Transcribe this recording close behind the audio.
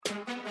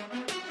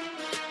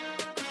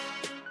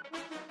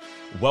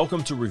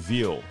Welcome to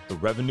Reveal, the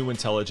Revenue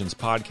Intelligence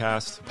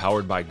podcast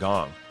powered by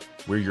Gong.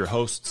 We're your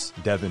hosts,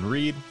 Devin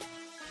Reed.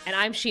 And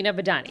I'm Sheena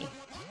Badani.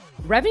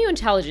 Revenue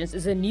intelligence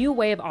is a new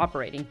way of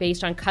operating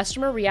based on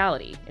customer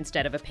reality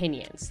instead of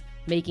opinions,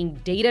 making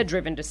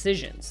data-driven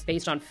decisions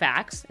based on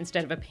facts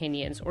instead of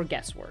opinions or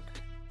guesswork.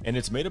 And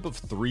it's made up of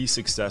three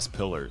success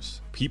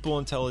pillars: people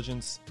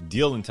intelligence,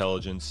 deal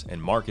intelligence,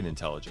 and market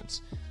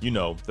intelligence. You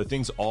know, the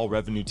things all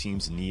revenue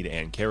teams need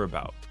and care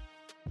about.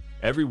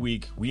 Every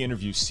week, we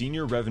interview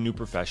senior revenue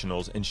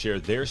professionals and share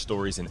their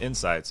stories and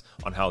insights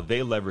on how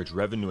they leverage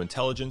revenue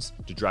intelligence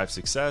to drive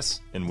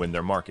success and win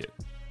their market.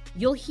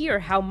 You'll hear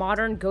how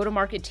modern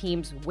go-to-market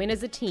teams win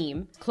as a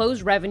team,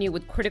 close revenue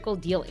with critical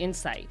deal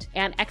insight,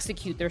 and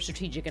execute their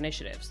strategic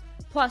initiatives,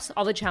 plus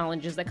all the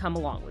challenges that come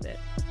along with it.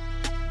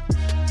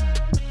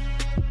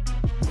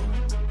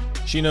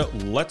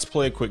 Sheena, let's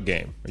play a quick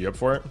game. Are you up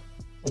for it?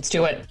 Let's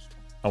do it.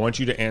 I want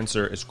you to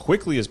answer as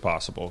quickly as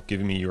possible,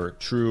 giving me your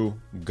true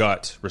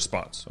gut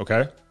response,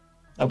 okay?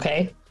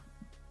 Okay.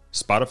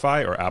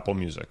 Spotify or Apple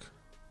Music?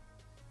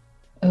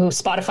 Oh,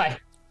 Spotify.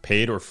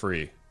 Paid or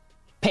free?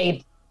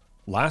 Paid.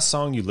 Last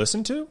song you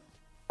listened to?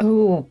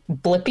 Oh,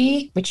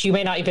 Blippi, which you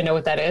may not even know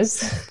what that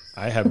is.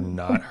 I have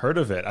not heard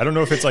of it. I don't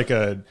know if it's like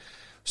a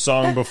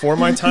song before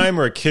my time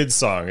or a kid's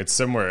song. It's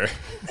somewhere.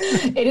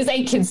 It is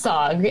a kid's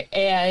song,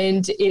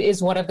 and it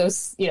is one of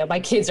those, my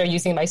kids are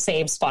using my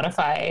same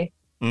Spotify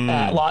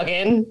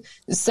login.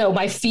 So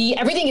my feed,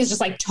 everything is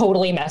just like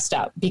totally messed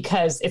up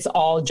because it's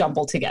all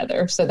jumbled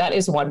together. So that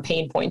is one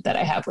pain point that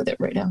I have with it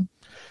right now.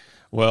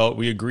 Well,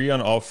 we agree on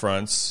all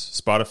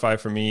fronts. Spotify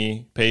for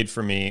me, paid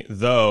for me,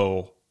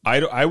 though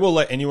I will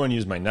let anyone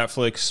use my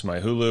Netflix, my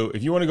Hulu.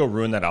 If you want to go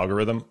ruin that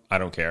algorithm, I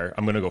don't care.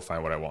 I'm going to go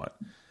find what I want.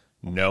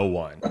 No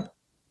one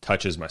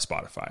touches my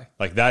Spotify.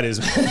 Like that is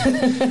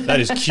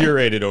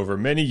curated over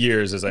many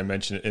years, as I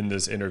mentioned in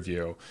this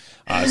interview.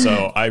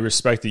 So I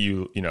respect that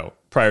you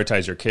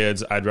prioritize your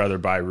kids. I'd rather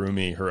buy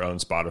Rumi her own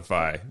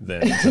Spotify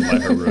than to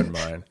let her ruin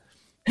mine.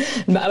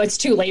 It's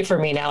too late for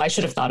me now. I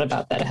should have thought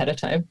about that ahead of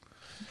time.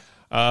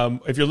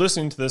 If you're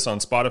listening to this on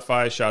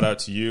Spotify, shout out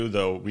to you,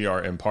 though we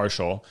are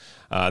impartial,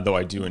 though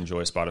I do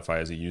enjoy Spotify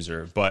as a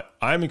user. But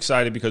I'm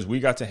excited because we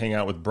got to hang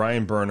out with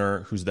Brian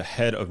Berner, who's the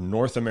head of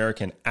North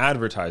American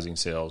advertising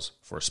sales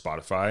for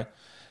Spotify.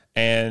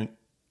 And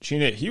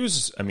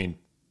Sheena,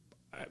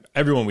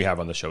 everyone we have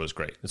on the show is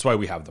great. That's why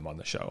we have them on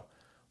the show.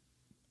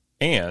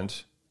 And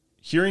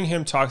hearing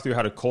him talk through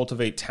how to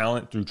cultivate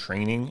talent through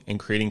training and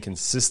creating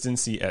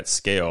consistency at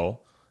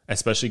scale,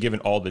 especially given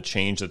all the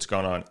change that's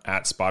gone on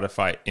at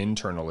Spotify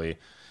internally,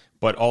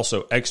 but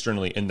also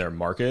externally in their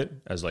market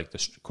as like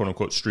the quote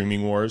unquote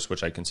streaming wars,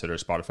 which I consider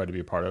Spotify to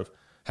be a part of,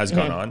 has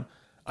gone on.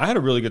 I had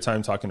a really good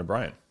time talking to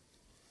Brian.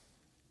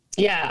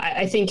 Yeah,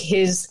 I think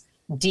his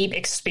deep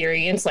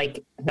experience,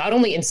 like not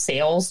only in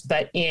sales,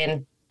 but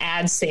in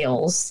ad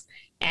sales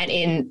and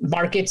in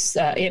markets,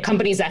 in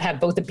companies that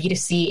have both a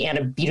B2C and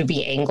a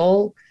B2B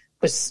angle,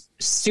 was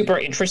super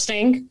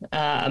interesting.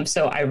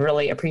 So I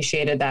really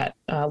appreciated that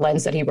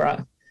lens that he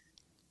brought.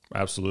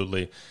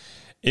 Absolutely.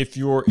 If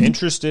you're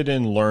interested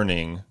in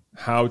learning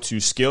how to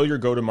scale your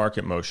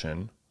go-to-market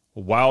motion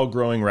while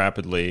growing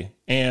rapidly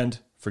and,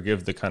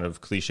 forgive the kind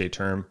of cliche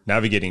term,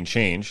 navigating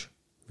change,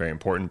 very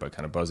important but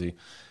kind of buzzy,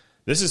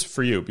 this is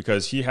for you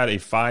because he had a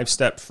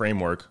 5-step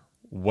framework,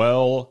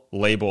 well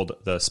labeled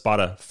the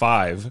Spotify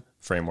 5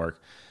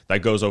 framework, that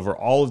goes over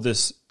all of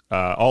this.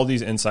 All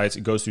these insights.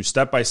 It goes through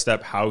step by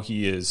step how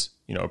he is,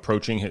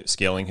 approaching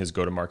scaling his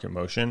go-to-market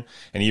motion,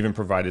 and he even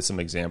provided some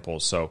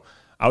examples. So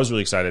I was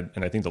really excited,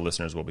 and I think the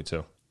listeners will be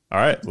too. All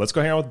right, let's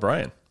go hang out with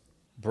Brian.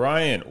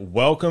 Brian,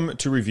 welcome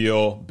to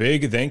Reveal.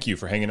 Big thank you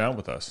for hanging out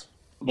with us.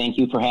 Thank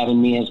you for having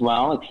me as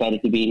well.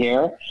 Excited to be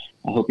here.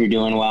 I hope you're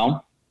doing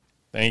well.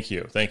 Thank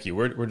you.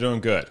 We're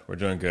doing good. We're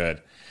doing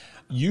good.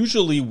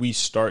 Usually we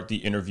start the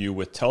interview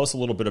with tell us a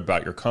little bit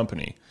about your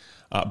company.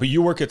 But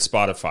you work at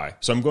Spotify,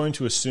 so I'm going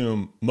to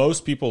assume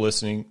most people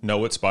listening know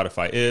what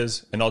Spotify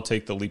is, and I'll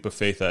take the leap of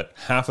faith that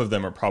half of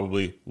them are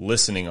probably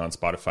listening on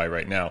Spotify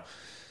right now.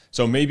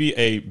 So maybe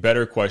a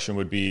better question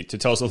would be to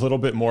tell us a little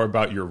bit more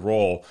about your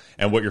role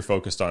and what you're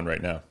focused on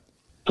right now.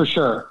 For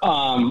sure.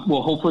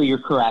 Well, hopefully you're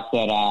correct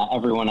that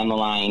everyone on the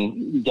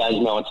line does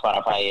know what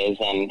Spotify is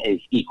and is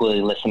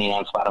equally listening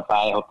on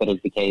Spotify. I hope that is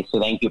the case,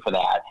 so thank you for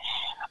that.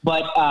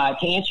 But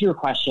to answer your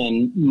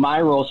question,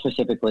 my role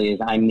specifically is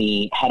I'm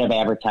the head of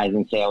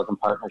advertising sales and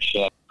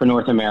partnership for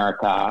North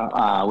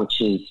America, which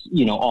is,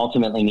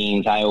 ultimately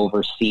means I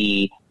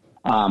oversee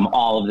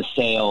all of the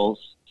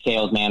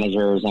sales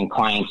managers and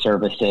client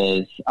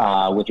services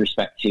with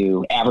respect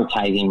to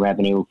advertising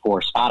revenue for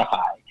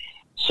Spotify.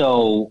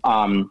 So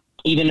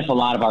even if a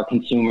lot of our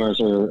consumers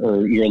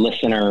or your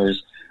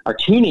listeners are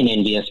tuning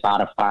in via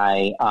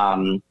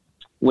Spotify,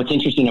 what's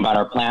interesting about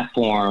our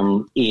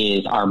platform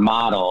is our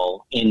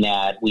model in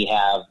that we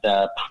have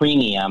the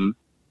premium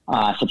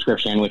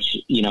subscription, which,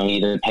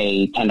 either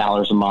pay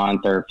 $10 a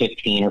month or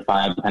 $15 or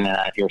 $5, depending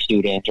on if you're a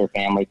student or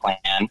family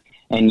plan,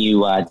 and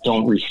you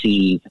don't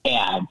receive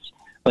ads.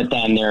 But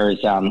then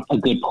there's a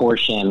good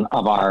portion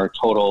of our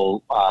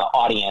total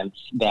audience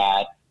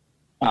that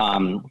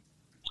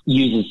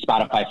uses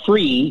Spotify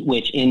free,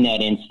 which in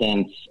that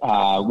instance,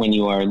 when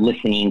you are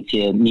listening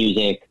to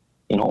music,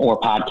 or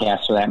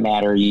podcasts for that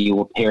matter, you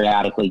will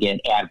periodically get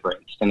ad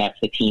breaks. And that's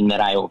the team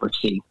that I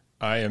oversee.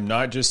 I am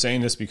not just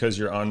saying this because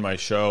you're on my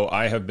show.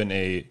 I have been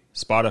a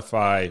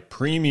Spotify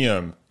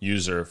premium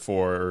user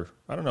for,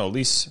 I don't know, at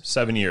least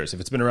 7 years. If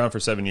it's been around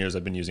for 7 years,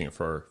 I've been using it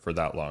for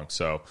that long.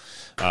 So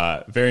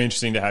very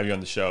interesting to have you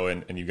on the show,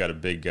 and you've got a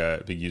big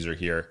user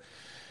here.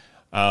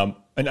 And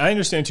I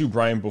understand too,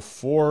 Brian,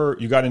 before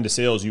you got into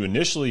sales, you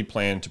initially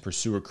planned to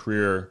pursue a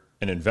career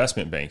in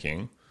investment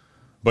banking,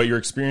 but your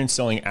experience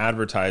selling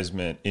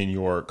advertisement in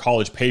your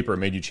college paper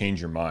made you change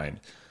your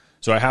mind.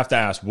 So I have to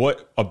ask,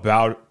 what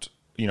about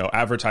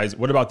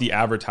the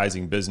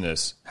advertising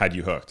business had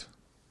you hooked?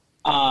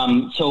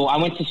 So I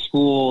went to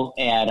school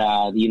at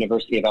the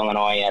University of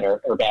Illinois at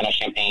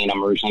Urbana-Champaign.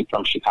 I'm originally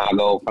from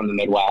Chicago, from the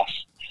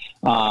Midwest.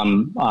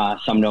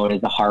 Some know it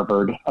as the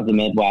Harvard of the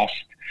Midwest.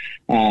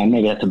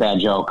 Maybe that's a bad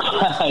joke.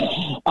 But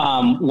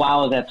while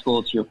I was at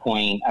school, to your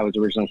point, I was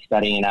originally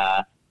studying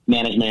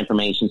management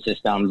information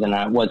systems, and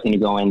I was going to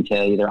go into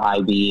either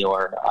IB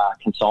or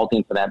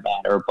consulting for that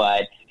matter.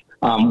 But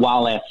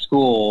while at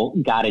school,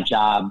 got a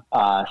job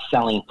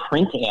selling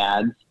print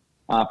ads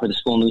for the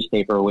school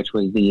newspaper, which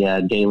was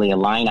the Daily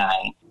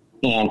Illini.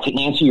 And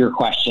to answer your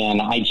question,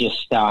 I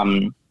just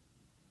I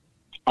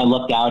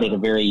looked out at a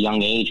very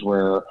young age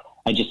where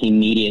I just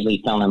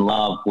immediately fell in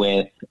love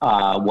with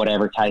what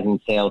advertising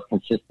sales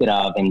consisted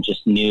of, and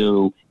just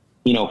knew,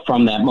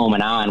 from that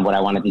moment on what I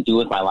wanted to do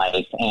with my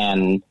life.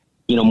 And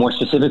more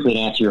specifically, to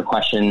answer your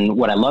question,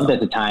 what I loved at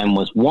the time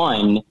was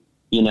one,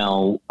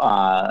 the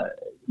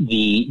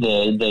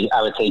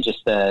I would say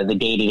just the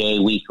day-to-day,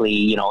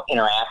 weekly,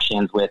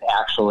 interactions with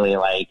actually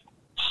like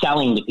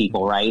selling to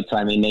people, right? So,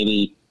 I mean,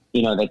 maybe,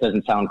 that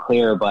doesn't sound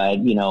clear, but,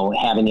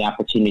 having the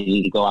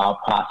opportunity to go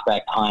out,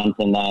 prospect, hunt,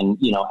 and then,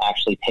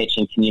 actually pitch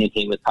and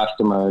communicate with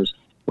customers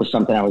was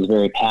something I was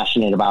very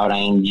passionate about. I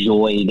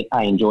enjoyed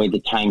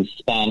the time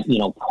spent,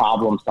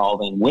 problem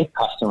solving with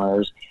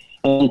customers.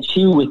 And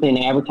two, within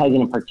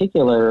advertising in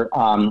particular,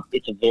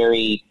 it's a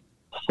very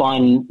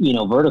fun,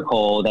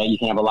 vertical that you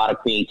can have a lot of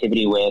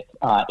creativity with,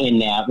 in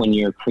that when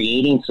you're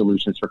creating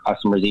solutions for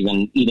customers,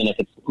 even if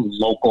it's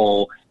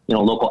local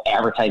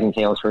advertising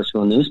sales for a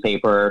school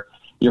newspaper,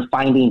 you're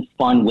finding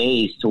fun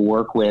ways to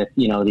work with,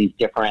 these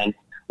different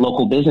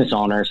local business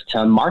owners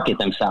to market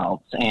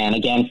themselves. And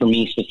again, for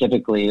me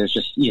specifically, there's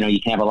just, you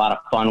can have a lot of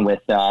fun with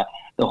the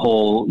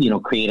whole,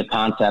 creative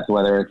concept,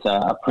 whether it's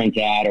a print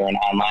ad or an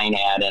online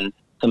ad, and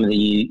some of the,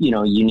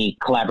 unique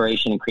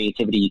collaboration and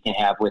creativity you can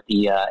have with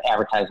the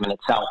advertisement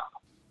itself.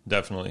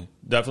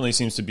 Definitely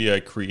seems to be a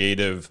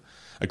creative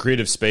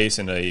space,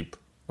 and I'm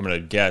going to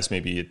guess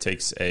maybe it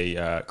takes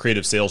a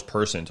creative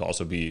salesperson to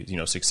also be,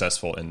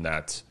 successful in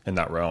that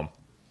realm.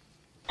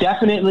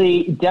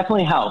 Definitely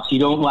helps.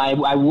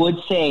 I would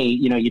say,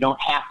 you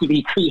don't have to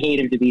be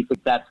creative to be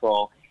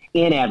successful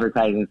in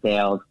advertising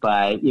sales,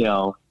 but,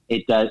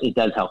 it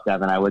does help,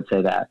 Devin. I would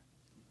say that.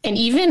 And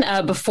even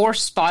before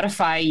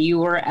Spotify, you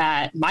were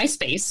at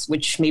MySpace,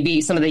 which maybe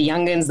some of the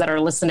youngins that are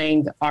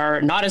listening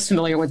are not as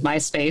familiar with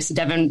MySpace.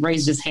 Devin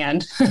raised his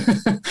hand.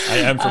 I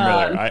am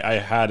familiar. I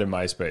had a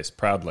MySpace,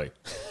 proudly.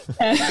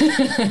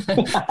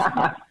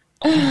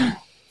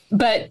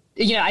 But,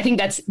 I think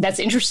that's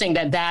interesting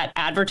that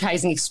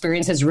advertising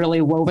experience has really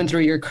woven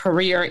through your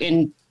career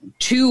in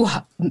two,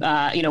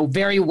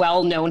 very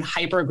well-known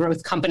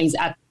hyper-growth companies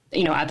at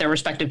their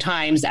respective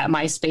times, at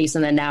MySpace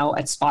and then now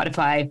at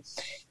Spotify.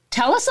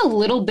 Tell us a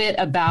little bit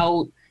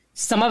about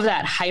some of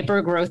that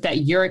hyper growth that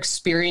you're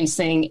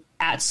experiencing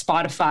at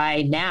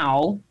Spotify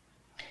now,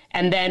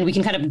 and then we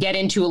can kind of get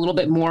into a little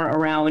bit more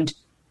around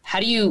how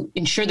do you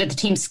ensure that the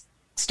team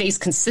stays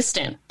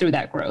consistent through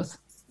that growth?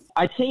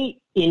 I'd say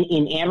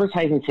in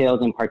advertising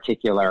sales in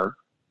particular,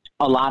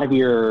 a lot of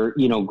your,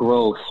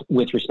 growth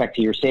with respect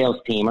to your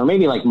sales team, or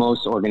maybe like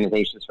most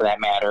organizations for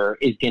that matter,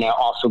 is going to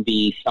also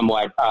be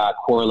somewhat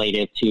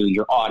correlated to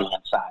your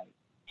audience size.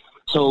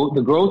 So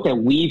the growth that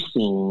we've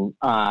seen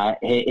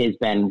has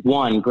been,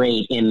 one,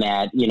 great in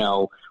that,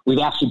 we've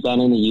actually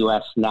been in the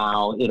U.S.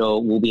 now.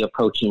 We'll be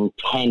approaching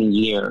 10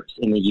 years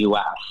in the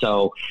U.S.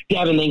 So,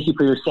 Gavin, thank you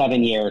for your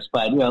 7 years,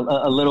 but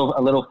a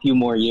little few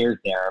more years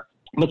there.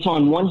 But so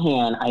on one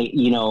hand,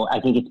 I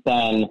think it's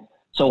been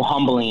so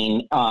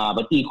humbling,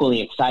 but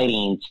equally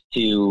exciting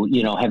to,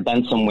 have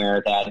been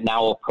somewhere that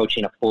now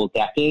approaching a full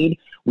decade,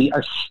 we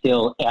are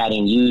still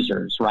adding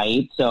users,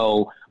 right?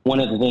 So one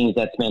of the things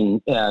that's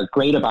been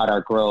great about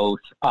our growth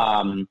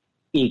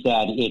is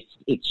that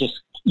it's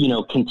just,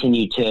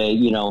 continued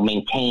to,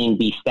 maintain,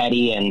 be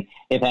steady, and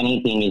if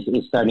anything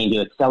is starting to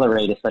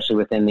accelerate, especially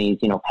within these,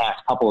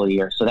 past couple of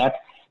years. So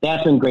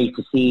that's been great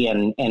to see.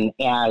 And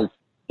as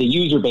the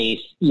user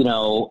base,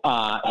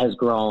 has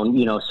grown,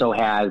 so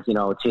has,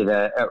 to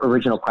the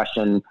original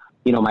question,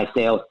 my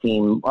sales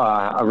team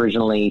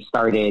originally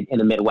started in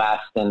the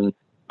Midwest and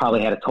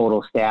probably had a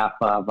total staff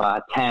of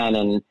 10,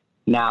 and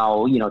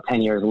now,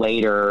 10 years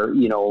later,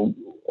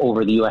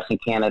 over the U.S. and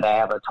Canada. I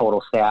have a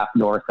total staff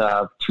north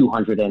of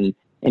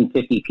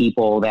 250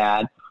 people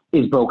that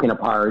is broken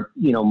apart,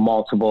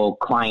 multiple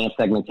client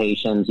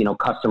segmentations,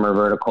 customer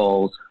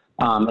verticals,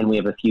 and we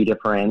have a few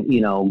different,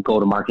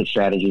 go-to-market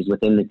strategies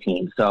within the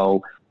team.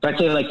 So I'd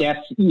say like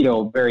that's,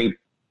 very,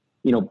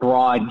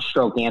 broad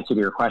stroke answer to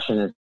your question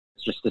is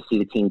just to see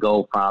the team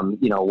go from,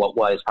 what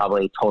was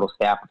probably total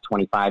staff of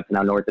 25 to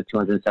now north of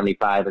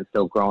 275 and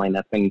still growing.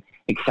 That's been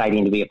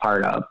exciting to be a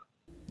part of.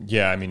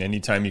 Yeah, I mean,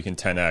 anytime you can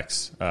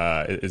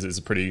 10x is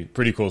a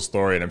pretty cool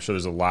story, and I'm sure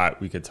there's a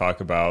lot we could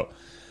talk about.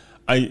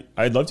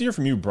 I'd love to hear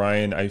from you,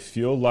 Brian. I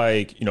feel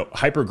like,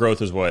 hyper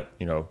growth is what,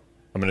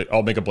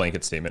 I'll make a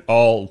blanket statement.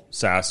 All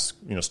SaaS,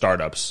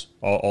 startups,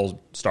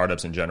 all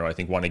startups in general, I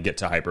think want to get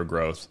to hyper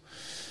growth.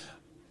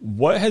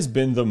 What has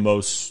been the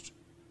most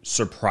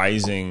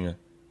surprising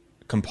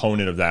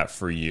component of that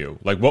for you?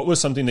 Like, what was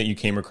something that you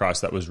came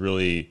across that was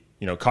really,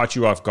 caught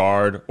you off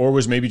guard, or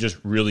was maybe just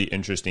really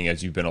interesting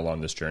as you've been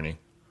along this journey?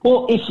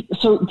 Well,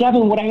 so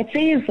Devin, what I would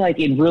say is like,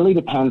 it really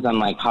depends on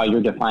like how you're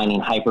defining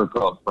hyper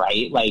growth,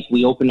 right? Like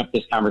we opened up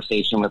this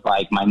conversation with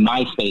like my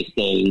MySpace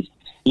days,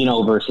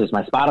 versus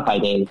my Spotify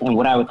days. And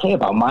what I would say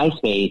about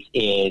MySpace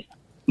is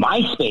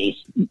my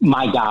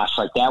gosh,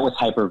 like that was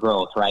hyper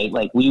growth, right?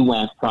 Like we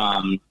went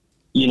from,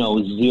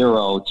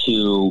 0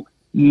 to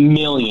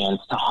millions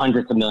to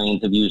hundreds of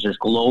millions of users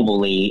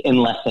globally in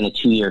less than a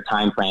 2-year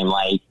time frame.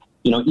 Like,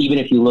 even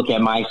if you look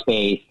at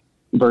MySpace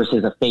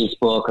versus a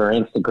Facebook or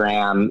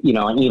Instagram,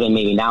 and even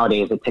maybe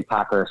nowadays a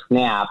TikTok or a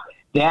Snap,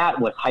 that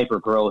was hyper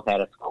growth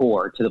at its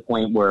core to the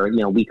point where,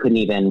 we couldn't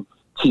even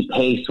keep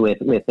pace with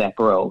that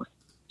growth.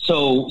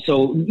 So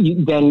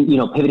then,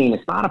 pivoting to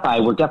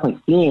Spotify, we're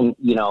definitely seeing,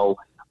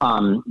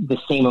 the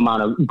same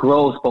amount of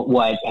growth, but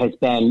what has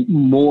been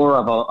more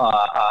of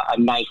a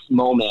nice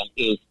moment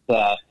is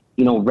that,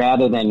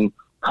 rather than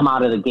come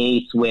out of the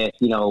gates with,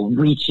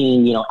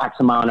 reaching, X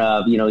amount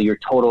of, your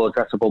total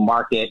addressable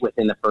market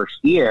within the first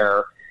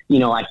year,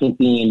 I think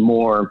being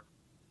more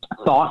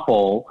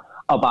thoughtful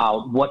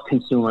about what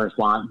consumers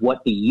want,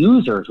 what the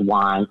users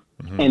want,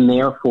 and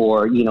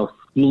therefore,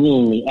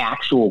 seeing the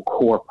actual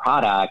core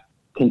product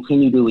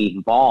continue to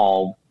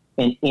evolve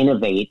and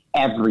innovate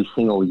every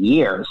single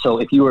year. So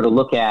if you were to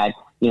look at,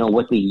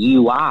 what the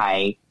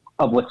UI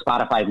of what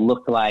Spotify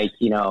looked like,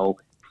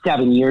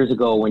 7 years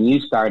ago when you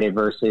started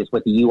versus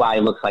what the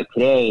UI looks like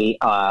today,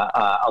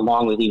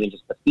 along with even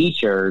just the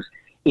features,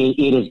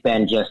 it has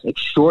been just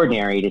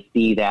extraordinary to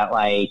see that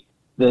like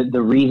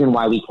the reason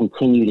why we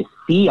continue to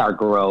see our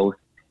growth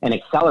and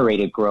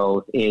accelerated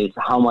growth is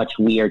how much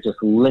we are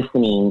just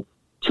listening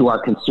to our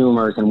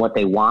consumers and what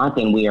they want,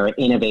 and we are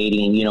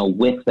innovating,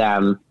 with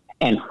them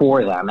and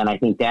for them. And I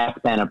think that's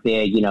been a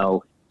big,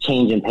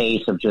 change in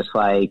pace of just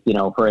like,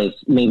 for as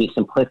maybe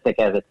simplistic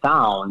as it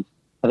sounds,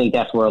 I think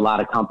that's where a lot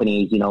of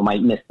companies,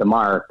 might miss the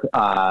mark,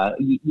 not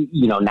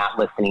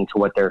listening to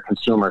what their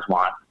consumers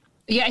want.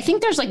 Yeah, I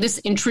think there's like this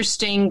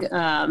interesting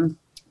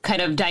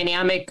kind of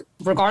dynamic,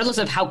 regardless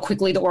of how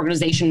quickly the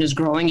organization is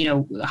growing.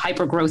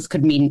 Hyper growth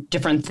could mean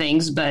different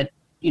things, but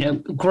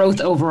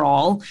growth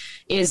overall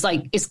is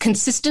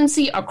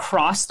consistency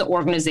across the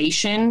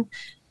organization,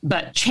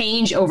 but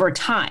change over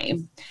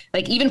time.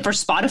 Like even for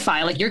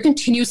Spotify, like you're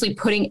continuously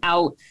putting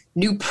out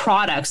new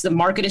products. The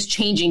market is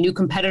changing. New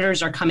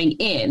competitors are coming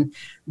in.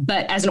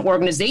 But as an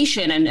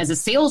organization and as a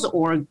sales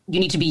org, you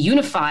need to be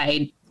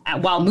unified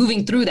while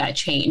moving through that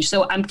change.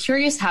 So I'm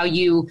curious how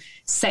you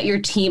set your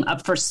team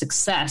up for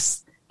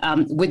success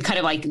with kind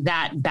of like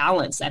that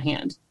balance at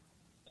hand.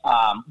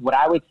 What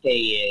I would say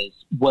is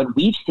what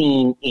we've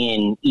seen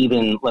in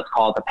even, let's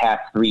call it the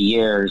past 3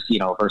 years,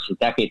 versus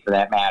decade for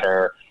that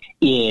matter,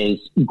 is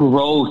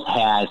growth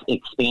has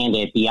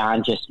expanded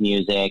beyond just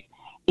music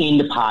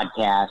into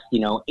podcasts,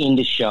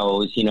 into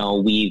shows.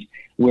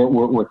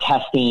 We're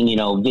testing,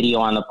 video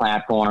on the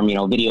platform,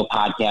 video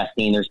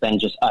podcasting. There's been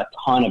just a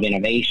ton of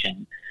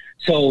innovation.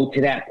 So to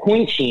that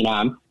point,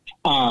 Sheena,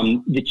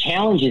 the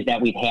challenges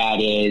that we've had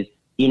is,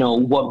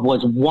 what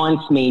was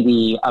once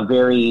maybe a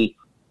very,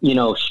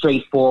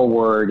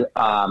 straightforward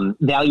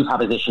value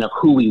proposition of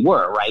who we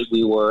were, right?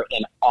 We were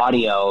an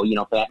audio,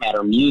 for that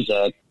matter,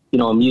 music,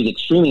 a music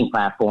streaming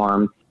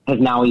platform has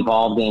now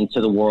evolved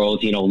into the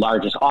world's,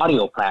 largest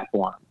audio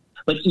platform.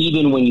 But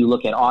even when you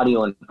look at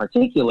audio in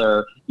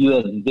particular, you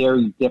have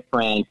very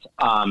different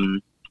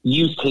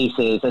use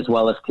cases as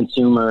well as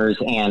consumers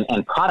and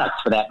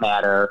products for that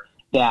matter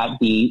that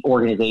the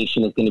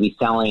organization is going to be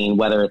selling,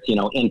 whether it's,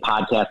 in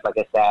podcasts, like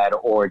I said,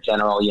 or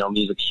general,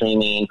 music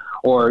streaming,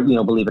 or,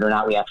 believe it or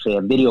not, we actually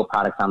have video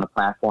products on the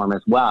platform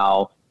as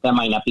well. That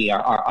might not be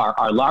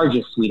our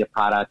largest suite of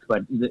products,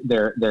 but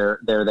they're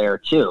there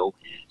too.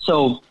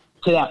 So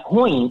to that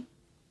point,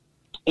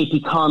 it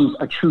becomes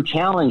a true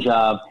challenge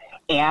of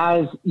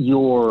as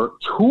your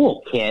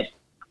toolkit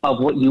of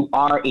what you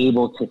are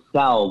able to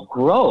sell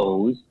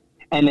grows,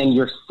 and then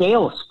your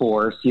sales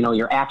force,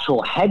 your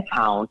actual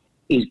headcount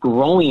is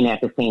growing at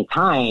the same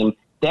time,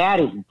 that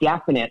is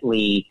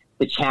definitely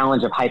the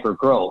challenge of hyper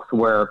growth,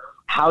 where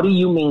how do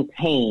you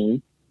maintain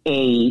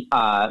a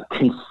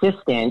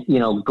consistent,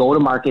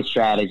 go-to-market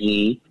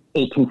strategy,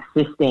 a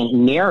consistent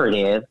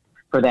narrative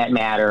for that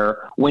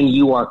matter, when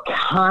you are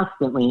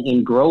constantly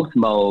in growth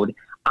mode,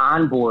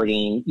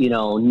 onboarding,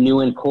 new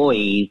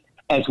employees,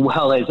 as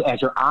well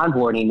as you're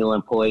onboarding new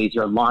employees,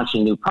 you're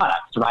launching new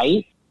products,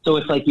 right? So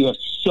it's like you have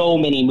so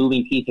many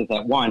moving pieces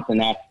at once, and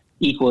that's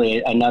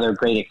equally another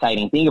great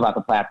exciting thing about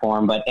the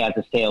platform. But as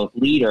a sales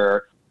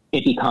leader,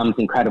 it becomes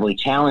incredibly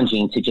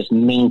challenging to just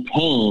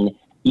maintain,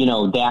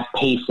 that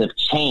pace of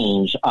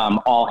change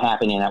all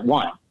happening at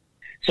once.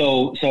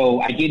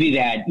 So I give you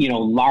that,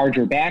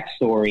 larger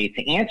backstory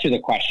to answer the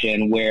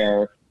question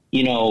where,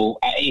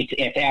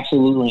 it's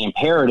absolutely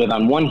imperative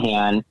on one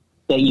hand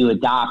that you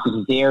adopt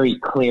very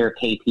clear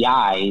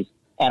KPIs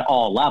at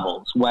all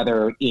levels,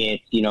 whether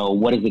it's,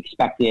 what is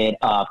expected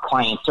of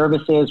client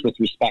services with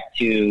respect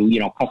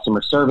to,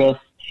 customer service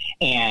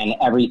and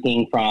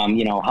everything from,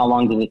 how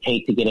long does it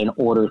take to get an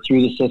order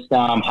through the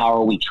system? How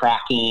are we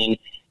tracking,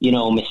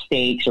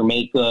 mistakes or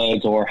make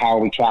goods, or how are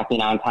we tracking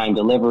on-time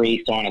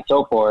delivery, so on and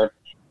so forth.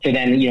 So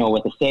then,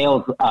 with the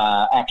sales,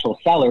 actual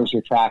sellers,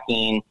 you're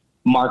tracking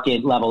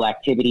market level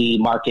activity,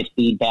 market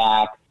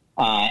feedback,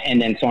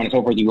 and then so on and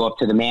so forth. You go up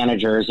to the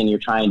managers and you're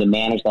trying to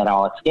manage that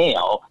all at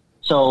scale.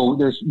 So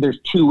there's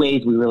two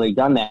ways we've really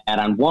done that.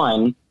 On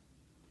one,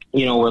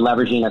 we're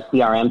leveraging a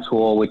CRM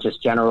tool, which is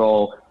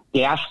general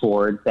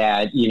dashboards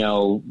that,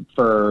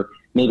 for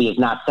maybe it's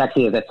not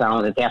sexy as it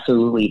sounds, it's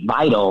absolutely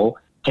vital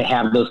to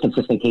have those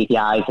consistent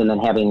KPIs, and then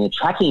having the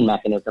tracking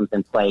mechanisms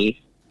in place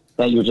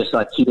that you're just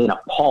keeping a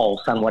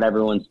pulse on what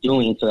everyone's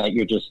doing, so that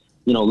you're just,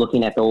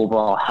 looking at the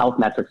overall health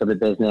metrics of the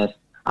business.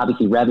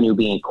 Obviously revenue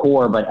being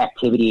core, but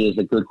activity is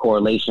a good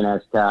correlation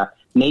as to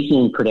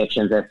making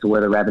predictions as to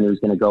where the revenue is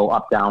going to go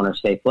up, down, or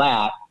stay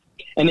flat.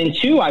 And then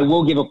two, I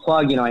will give a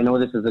plug, I know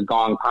this is a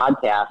Gong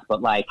podcast,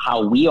 but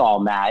how we all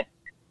met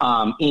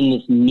in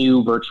this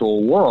new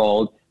virtual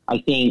world, I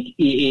think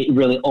it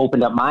really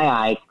opened up my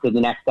eyes to the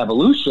next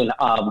evolution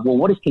of, well,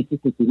 what does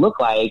consistency look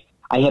like?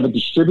 I have a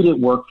distributed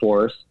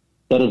workforce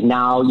that has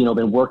now,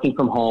 been working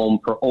from home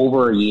for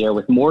over a year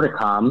with more to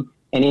come.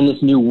 And in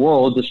this new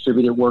world,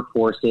 distributed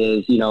workforce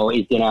is going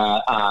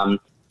to,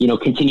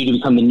 continue to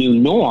become the new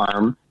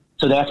norm.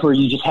 So that's where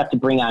you just have to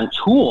bring on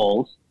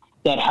tools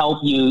that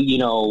help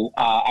you,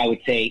 I would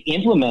say,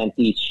 implement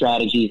these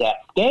strategies at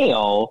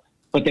scale.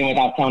 But then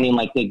without sounding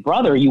like Big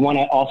Brother, you want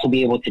to also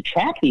be able to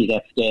track these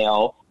at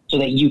scale so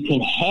that you can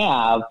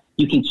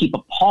keep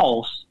a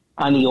pulse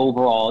on the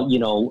overall,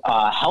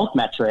 health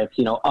metrics,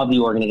 of the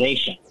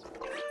organization.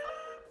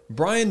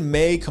 Brian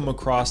may come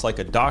across like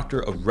a doctor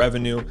of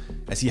revenue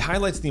as he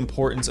highlights the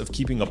importance of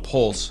keeping a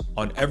pulse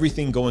on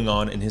everything going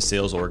on in his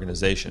sales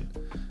organization.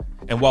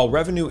 And while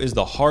revenue is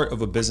the heart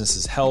of a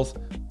business's health,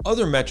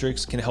 other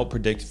metrics can help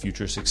predict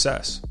future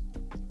success.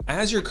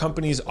 As your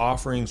company's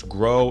offerings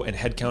grow and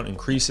headcount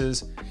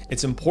increases,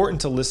 it's important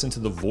to listen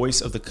to the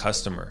voice of the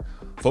customer,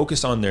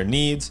 focus on their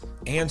needs,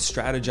 and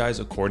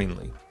strategize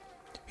accordingly.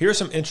 Here are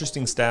some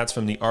interesting stats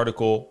from the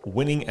article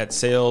Winning at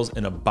Sales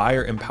in a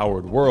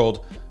Buyer-Empowered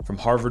World from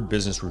Harvard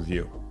Business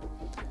Review.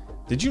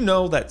 Did you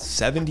know that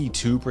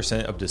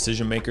 72% of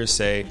decision makers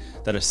say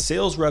that a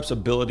sales rep's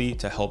ability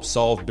to help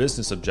solve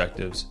business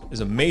objectives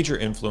is a major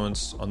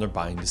influence on their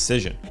buying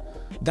decision?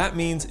 That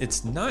means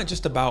it's not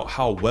just about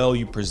how well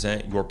you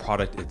present your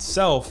product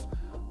itself,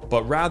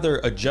 but rather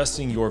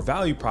adjusting your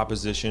value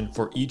proposition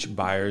for each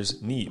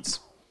buyer's needs.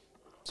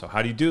 So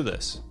how do you do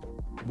this?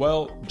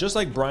 Well, just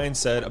like Brian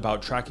said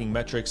about tracking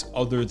metrics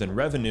other than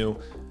revenue,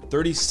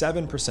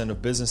 37%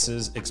 of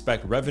businesses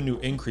expect revenue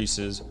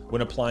increases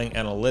when applying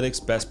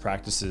analytics best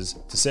practices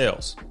to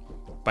sales.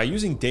 By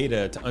using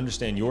data to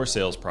understand your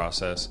sales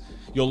process,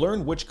 you'll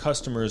learn which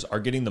customers are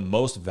getting the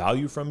most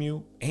value from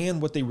you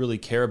and what they really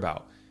care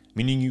about,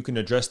 meaning you can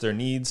address their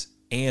needs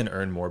and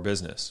earn more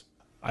business.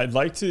 I'd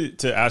like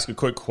to ask a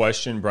quick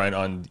question, Brian,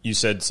 on, you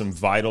said some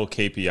vital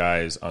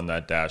KPIs on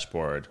that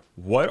dashboard.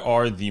 What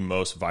are the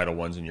most vital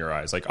ones in your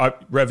eyes?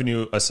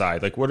 Revenue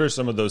aside, what are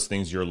some of those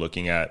things you're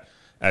looking at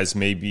as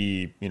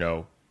maybe,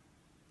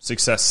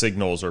 success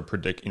signals or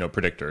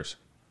predictors?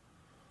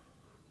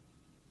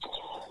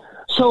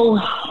 So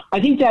I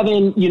think,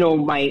 Devin,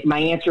 my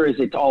answer is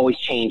it's always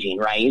changing,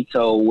 right?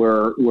 So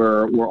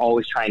we're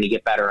always trying to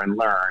get better and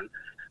learn.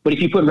 But if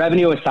you put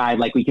revenue aside,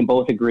 we can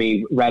both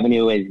agree,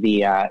 revenue is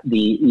the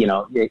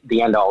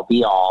end all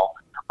be all.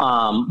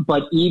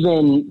 But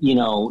even,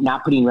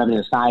 not putting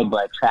revenue aside,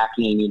 but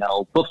tracking,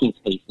 booking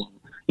pacing,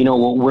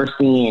 what we're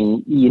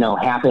seeing,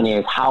 happen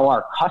is how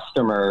our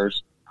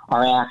customers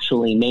are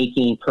actually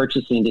making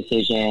purchasing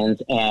decisions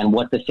and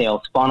what the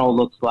sales funnel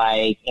looks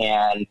like.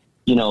 And,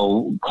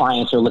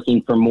 clients are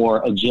looking for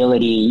more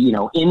agility,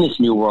 in this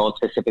new world,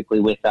 specifically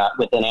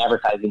within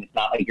advertising. It's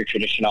not like your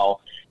traditional,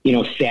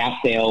 SaaS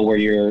sale where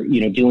you're,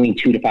 doing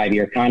 2 to 5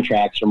 year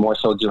contracts, or more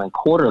so doing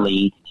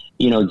quarterly,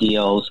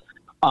 deals.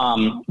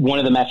 One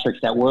of the metrics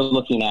that we're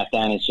looking at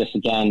then is just,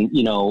 again,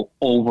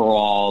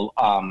 overall,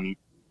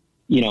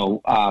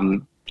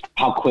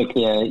 how quick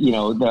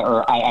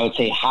I would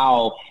say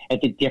how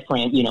at the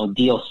different,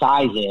 deal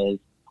sizes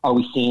Are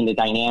we seeing the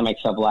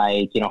dynamics of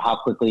like, how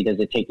quickly does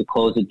it take to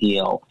close a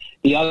deal?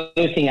 The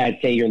other thing I'd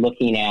say you're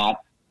looking at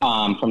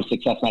from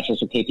success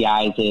metrics or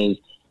KPIs is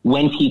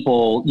when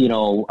people,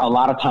 a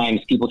lot of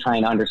times people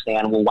trying to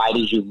understand, well, why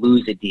did you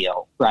lose a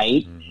deal,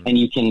 right? Mm-hmm. And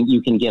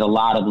you can get a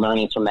lot of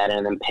learnings from that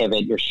and then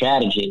pivot your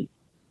strategy.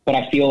 But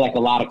I feel like a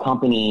lot of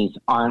companies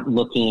aren't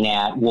looking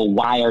at, well,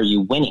 why are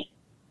you winning?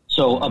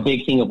 So a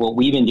big thing of what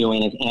we've been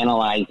doing is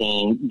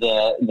analyzing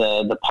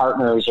the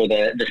partners or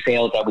the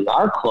sales that we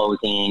are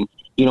closing.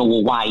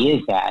 Well, why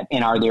is that?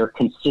 And are there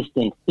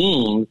consistent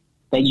themes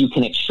that you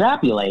can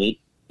extrapolate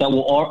that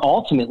will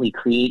ultimately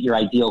create your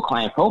ideal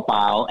client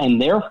profile?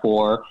 And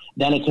therefore,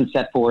 then it can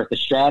set forth a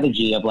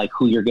strategy of like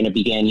who you're going to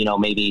begin,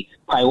 maybe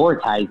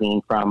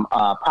prioritizing from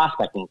a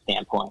prospecting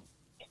standpoint.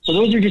 So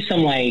those are just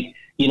some like,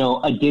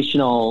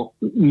 additional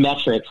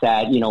metrics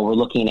that, we're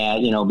looking at,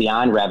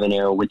 beyond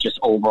revenue with just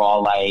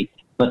overall, like,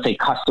 let's say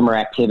customer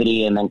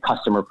activity and then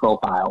customer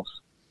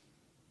profiles.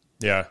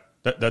 Yeah,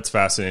 that's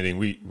fascinating.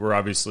 We're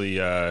obviously,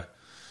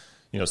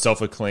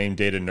 self-acclaimed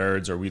data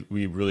nerds, or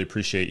we really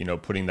appreciate,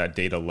 putting that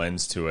data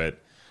lens to it.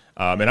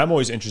 And I'm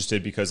always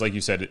interested because like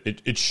you said,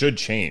 it should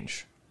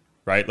change,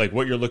 right? Like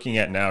what you're looking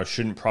at now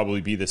shouldn't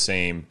probably be the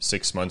same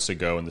 6 months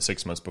ago and the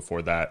 6 months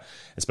before that,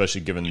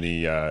 especially given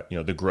the,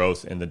 the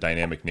growth and the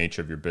dynamic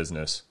nature of your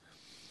business.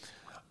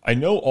 I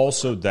know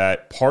also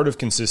that part of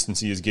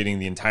consistency is getting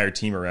the entire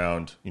team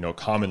around,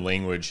 common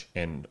language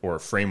or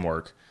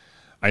framework.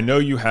 I know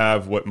you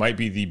have what might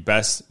be the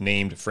best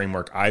named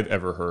framework I've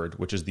ever heard,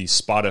 which is the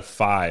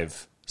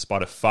Spot-A-5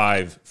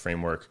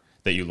 framework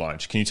that you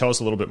launched. Can you tell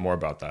us a little bit more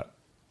about that?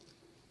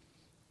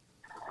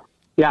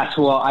 Yes,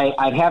 well,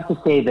 I'd have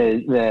to say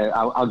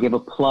I'll give a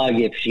plug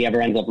if she ever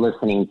ends up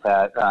listening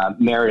to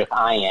Meredith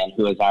Ian,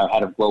 who is our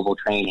head of global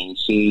training.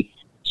 She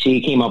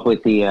came up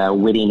with the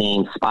witty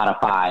name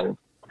Spot-A-5.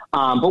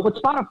 But what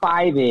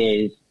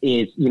Spot-A-5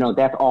 is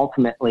that's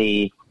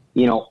ultimately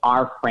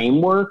our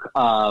framework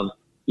of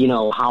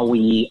how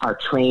we are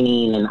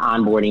training and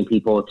onboarding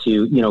people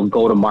to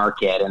go to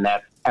market, and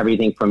that's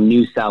everything from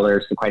new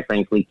sellers to, quite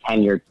frankly,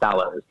 tenured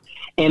sellers.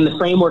 And the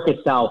framework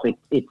itself,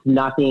 it's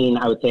nothing,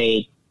 I would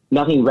say,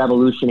 nothing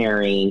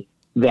revolutionary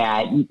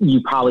that you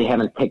probably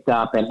haven't picked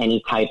up in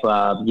any type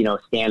of,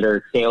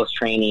 standard sales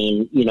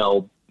training,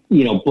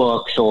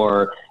 books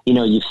or,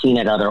 you've seen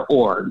at other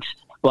orgs.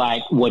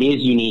 But what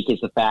is unique is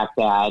the fact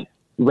that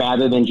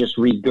rather than just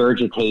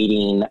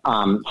regurgitating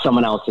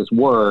someone else's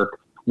work,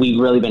 we've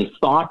really been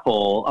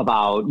thoughtful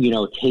about,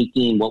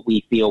 taking what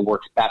we feel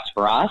works best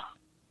for us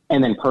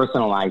and then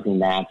personalizing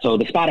that. So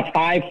the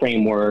Spot-A-5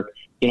 framework,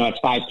 it's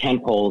 5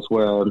 tentpoles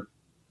where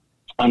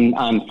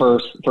on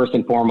first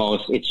and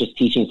foremost, it's just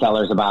teaching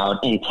sellers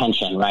about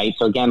intention, right?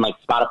 So again, like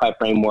Spot-A-5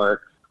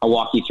 framework, I'll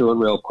walk you through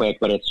it real quick,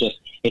 but it's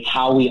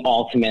how we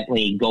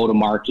ultimately go to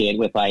market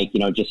with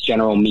just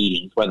general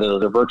meetings, whether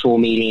those are virtual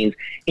meetings,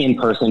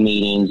 in-person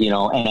meetings,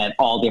 and at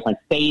all different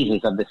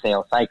phases of the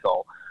sales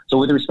cycle. So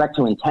with respect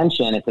to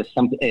intention, it's as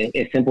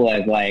simple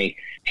as like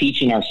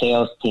teaching our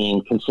sales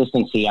team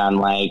consistency on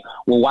like,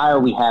 well, why are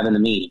we having the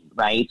meeting,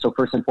 right? So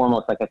first and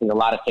foremost, like I think a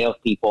lot of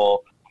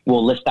salespeople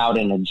will list out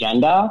an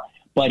agenda,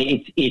 but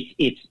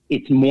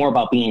it's more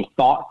about being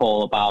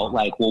thoughtful about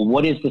like, well,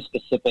 what is the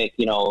specific,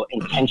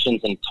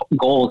 intentions and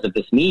goals of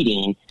this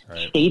meeting?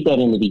 Right. State that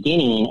in the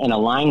beginning and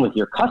align with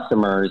your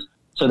customers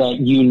so that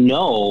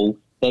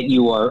that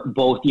you are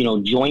both,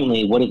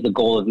 jointly, what is the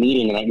goal of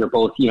meeting, and that you're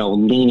both,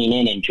 leaning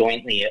in and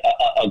jointly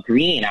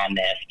agreeing on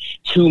this.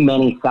 Too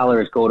many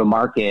sellers go to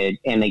market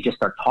and they just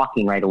start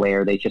talking right away,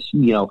 or they just,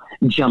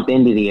 jump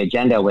into the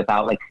agenda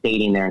without like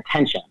stating their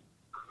intention.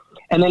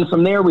 And then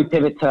from there, we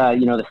pivot to,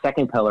 the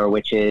second pillar,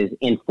 which is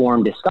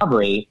informed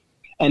discovery.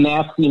 And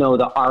that's,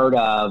 the art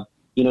of,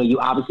 you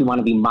obviously want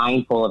to be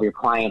mindful of your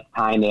client's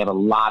time. They have a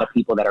lot of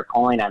people that are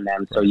calling on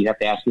them. So you have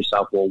to ask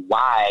yourself, well,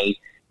 why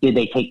did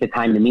they take the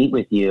time to meet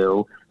with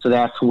you? So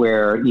that's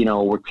where,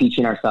 we're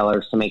teaching our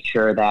sellers to make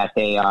sure that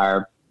they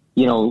are,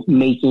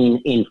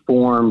 making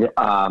informed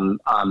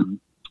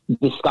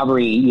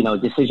discovery,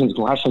 decisions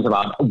and questions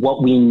about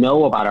what we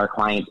know about our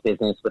client's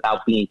business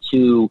without being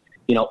too,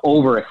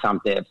 over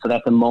assumptive. So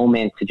that's a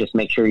moment to just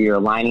make sure you're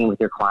aligning with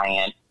your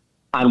client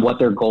on what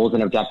their goals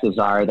and objectives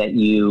are, that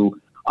you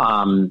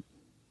are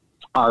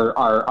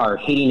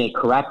hitting it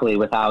correctly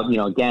without,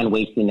 again,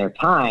 wasting their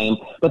time.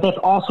 But that's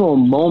also a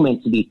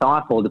moment to be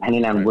thoughtful,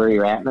 depending on where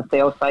you're at in the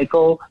sales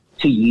cycle,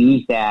 to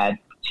use that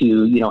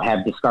to,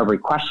 have discovery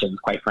questions,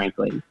 quite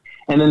frankly.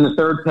 And then the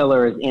third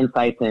pillar is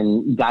insights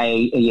and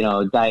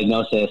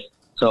diagnosis.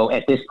 So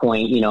at this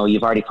point,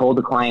 you've already told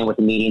the client what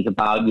the meeting's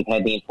about. You've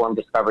had the informed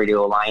discovery to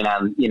align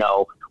on,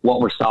 what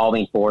we're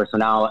solving for. So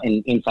now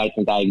in insights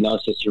and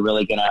diagnosis, you're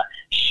really going to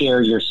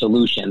share your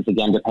solutions,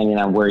 again, depending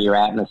on where you're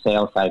at in the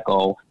sales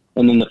cycle.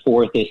 And then the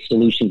fourth is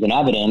solutions and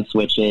evidence,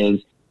 which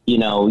is,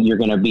 you're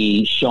going to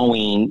be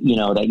showing,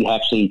 that you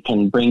actually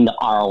can bring the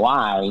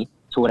ROI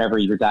to whatever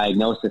your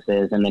diagnosis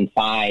is. And then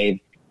 5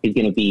 is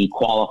going to be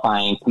qualify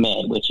and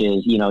commit, which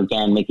is,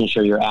 again, making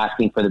sure you're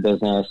asking for the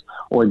business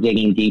or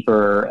digging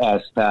deeper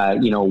as to,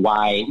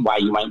 why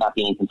you might not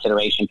be in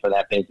consideration for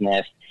that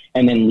business.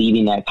 And then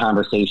leading that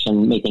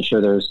conversation, making sure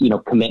there's,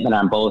 commitment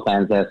on both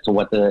ends as to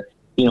what the,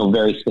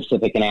 very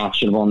specific and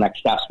actionable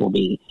next steps will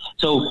be.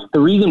 So the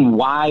reason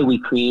why we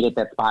created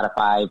that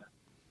Spotify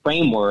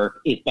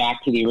framework is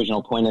back to the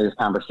original point of this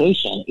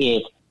conversation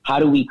is how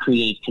do we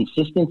create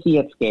consistency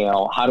at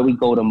scale? How do we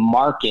go to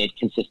market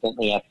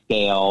consistently at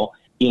scale,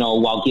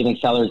 while giving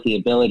sellers the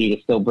ability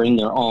to still bring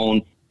their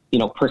own,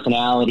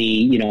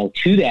 personality,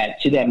 to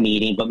that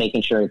meeting, but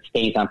making sure it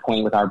stays on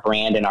point with our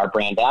brand and our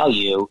brand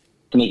value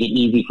to make it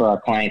easy for our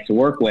clients to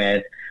work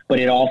with. But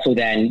it also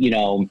then,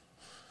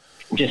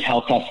 just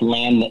helps us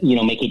land,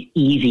 make it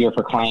easier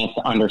for clients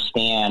to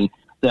understand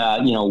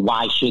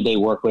why should they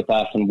work with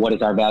us and what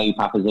is our value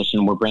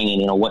proposition we're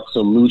bringing, what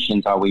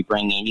solutions are we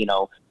bringing,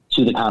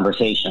 to the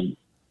conversation.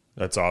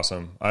 That's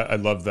awesome. I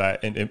love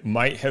that. And it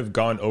might have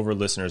gone over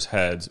listeners'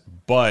 heads,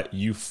 but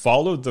you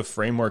followed the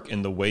framework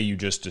in the way you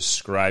just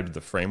described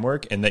the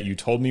framework, and that you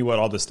told me what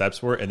all the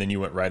steps were, and then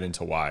you went right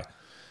into why.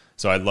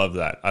 So I love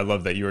that. I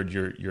love that you're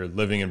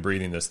living and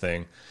breathing this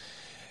thing.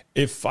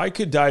 If I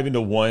could dive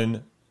into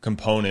one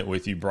component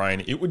with you, Brian,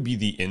 it would be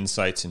the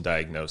insights and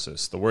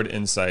diagnosis. The word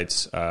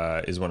insights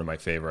is one of my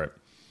favorite.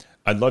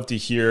 I'd love to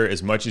hear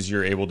as much as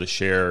you're able to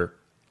share,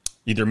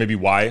 either maybe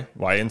why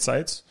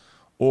insights,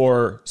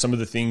 or some of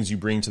the things you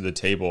bring to the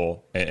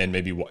table, and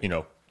maybe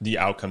the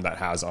outcome that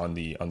has on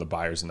the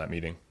buyers in that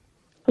meeting.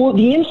 Well,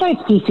 the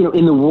insights piece,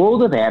 in the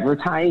world of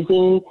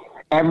advertising,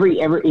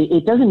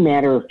 it doesn't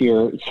matter if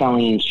you're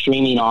selling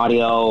streaming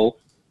audio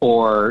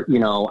or,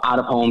 out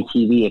of home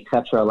TV, et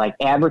cetera. Like,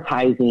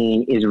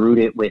 advertising is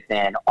rooted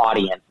within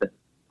audiences,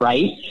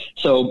 right?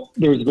 So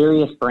there's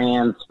various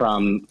brands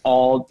from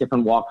all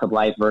different walks of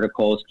life,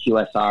 verticals,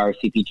 QSR,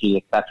 CPG,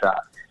 et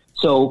cetera.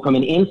 So from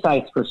an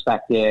insights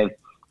perspective,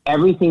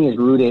 everything is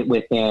rooted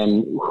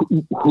within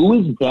who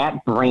is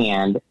that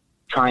brand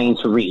trying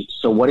to reach?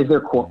 So what is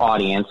their core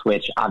audience,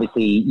 which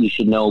obviously you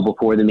should know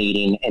before the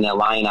meeting and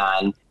align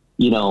on,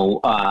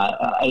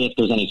 if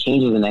there's any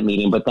changes in that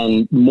meeting. But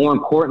then more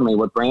importantly,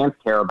 what brands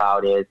care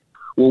about is,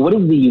 well, what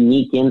is the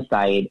unique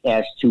insight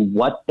as to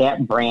what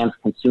that brand's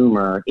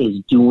consumer is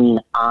doing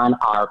on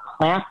our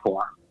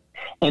platform?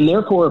 And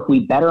therefore, if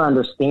we better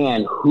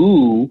understand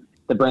who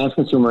the brand's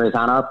consumer is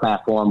on our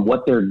platform,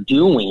 what they're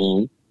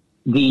doing,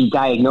 the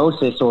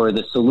diagnosis or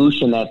the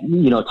solution that,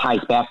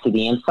 ties back to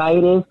the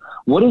insight is,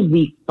 what is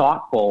the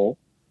thoughtful,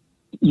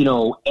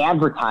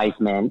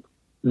 advertisement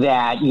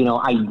that,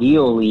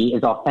 ideally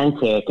is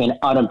authentic and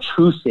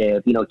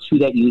unobtrusive, to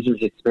that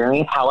user's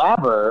experience.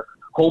 However,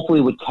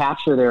 hopefully would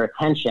capture their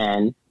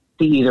attention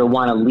to either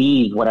want to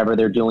leave whatever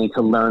they're doing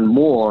to learn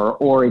more,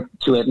 or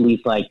to at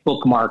least like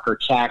bookmark or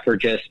check, or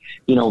just,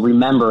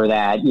 remember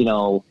that,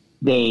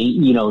 they,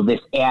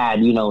 this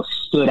ad,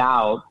 stood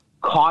out,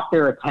 caught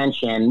their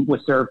attention,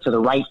 was served to the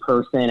right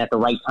person at the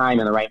right time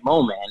in the right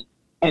moment,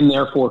 and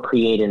therefore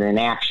created an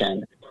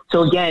action.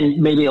 So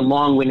again, maybe a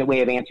long-winded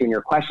way of answering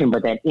your question,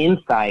 but that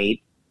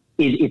insight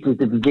is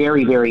a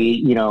very,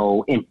 very,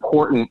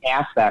 important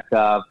aspect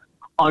of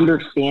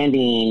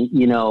understanding,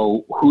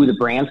 who the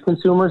brand's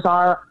consumers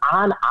are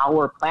on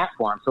our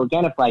platform. So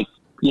again, it's like,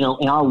 in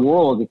our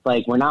world, it's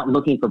like we're not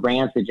looking for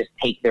brands to just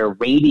take their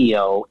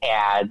radio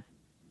ads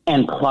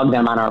and plug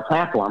them on our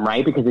platform,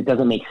 right? Because it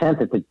doesn't make sense.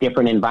 It's a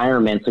different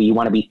environment. So you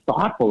want to be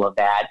thoughtful of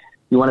that.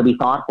 You want to be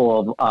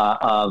thoughtful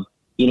of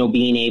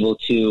being able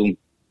to,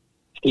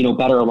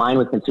 better align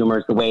with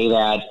consumers the way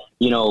that,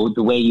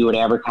 the way you would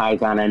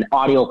advertise on an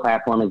audio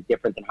platform is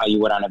different than how you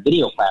would on a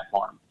video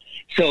platform.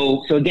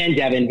 So again,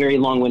 Devin, very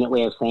long-winded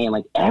way of saying,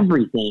 like,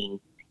 everything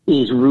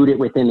is rooted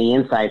within the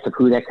insights of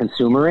who that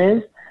consumer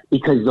is,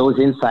 because those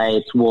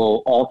insights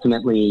will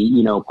ultimately,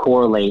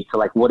 correlate to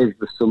like, what is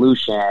the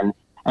solution?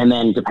 And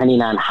then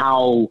depending on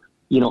how,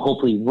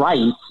 hopefully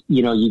right,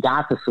 you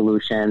got the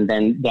solution,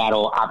 then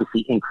that'll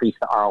obviously increase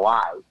the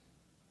ROI.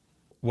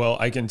 Well,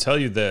 I can tell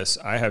you this,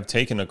 I have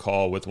taken a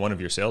call with one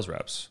of your sales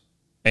reps,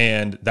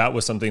 and that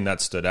was something that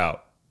stood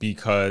out,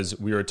 because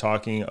we were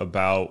talking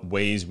about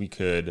ways we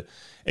could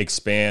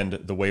expand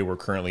the way we're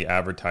currently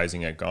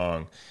advertising at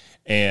Gong.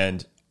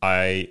 And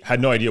I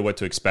had no idea what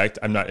to expect.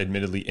 I'm not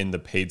admittedly in the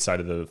paid side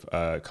of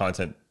the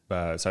content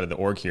side of the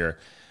org here,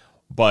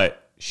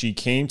 but she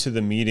came to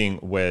the meeting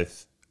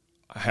with,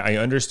 I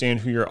understand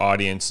who your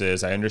audience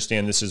is. I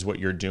understand this is what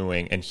you're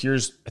doing. And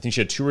I think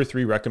she had 2 or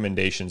 3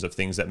 recommendations of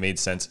things that made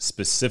sense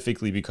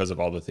specifically because of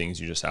all the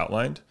things you just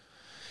outlined.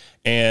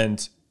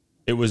 And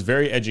it was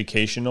very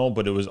educational,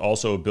 but it was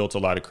also built a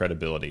lot of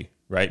credibility,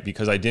 right?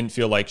 Because I didn't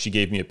feel like she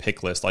gave me a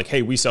pick list, like,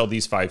 hey, we sell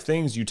these 5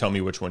 things, you tell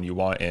me which one you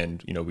want.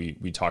 And,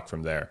 we talk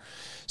from there.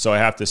 So I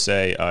have to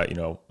say,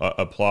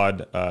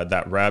 applaud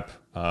that rep.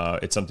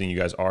 It's something you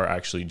guys are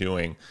actually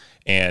doing.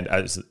 And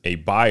as a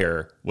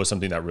buyer, was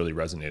something that really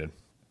resonated.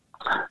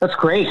 That's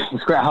great.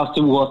 It's great.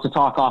 We'll have to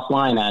talk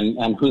offline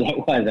on who that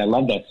was. I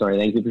love that story.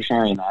 Thank you for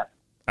sharing that.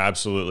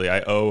 Absolutely.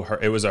 I owe her.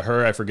 It was a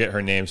her. I forget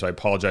her name, so I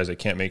apologize. I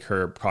can't make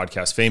her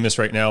podcast famous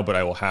right now, but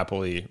I will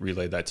happily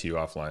relay that to you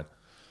offline.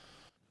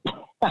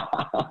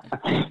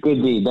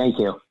 Good deed. Thank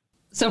you.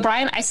 So,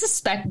 Brian, I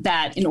suspect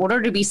that in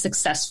order to be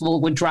successful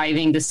with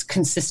driving this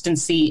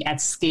consistency at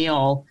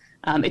scale,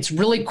 it's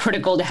really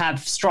critical to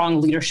have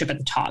strong leadership at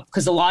the top,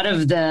 because a lot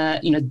of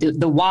the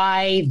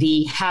why,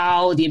 the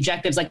how, the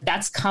objectives, like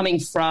that's coming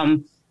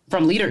from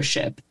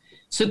leadership.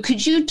 So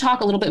could you talk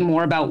a little bit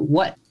more about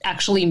what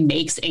actually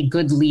makes a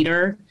good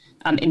leader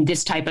in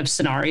this type of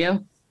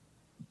scenario?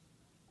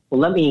 Well,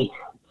 let me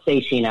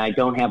say, Sheena, I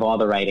don't have all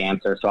the right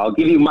answers, so I'll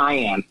give you my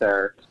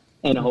answer,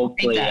 and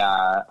hopefully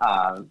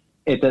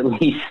it's at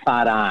least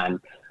spot on.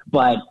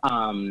 But,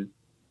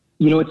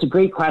 it's a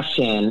great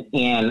question.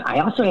 And I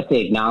also have to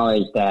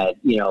acknowledge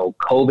that,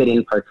 COVID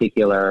in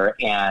particular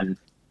and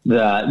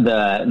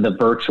the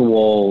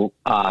virtual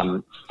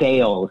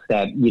sales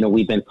that,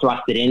 we've been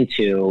thrusted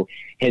into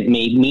has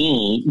made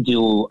me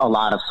do a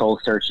lot of soul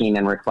searching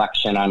and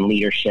reflection on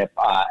leadership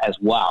as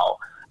well.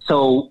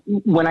 So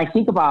when I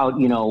think about,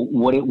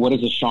 what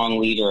is a strong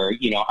leader,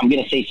 I'm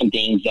going to say some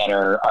things that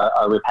are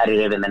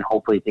repetitive and then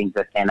hopefully things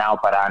that stand out.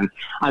 But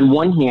on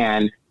one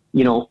hand,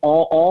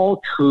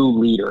 all true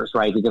leaders,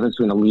 right? The difference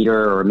between a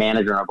leader or a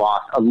manager and a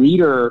boss, a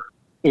leader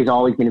is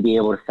always going to be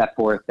able to set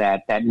forth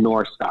that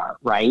North Star,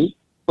 right?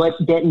 But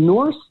that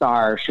North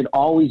Star should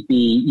always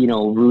be,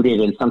 rooted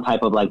in some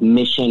type of like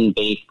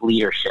mission-based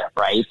leadership,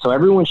 right? So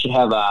everyone should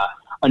have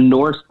a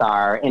North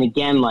Star. And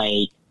again,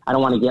 I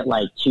don't want to get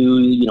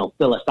too,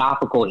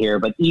 philosophical here,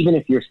 but even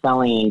if you're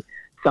selling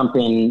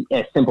something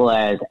as simple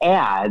as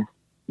ads,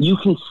 you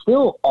can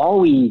still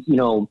always,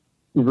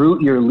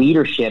 root your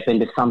leadership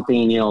into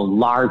something,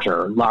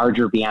 larger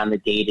beyond the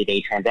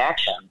day-to-day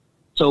transaction.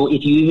 So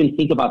if you even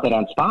think about that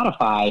on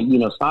Spotify,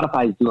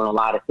 Spotify is doing a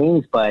lot of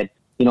things, but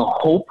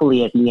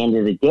hopefully at the end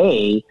of the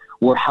day,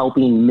 we're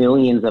helping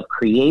millions of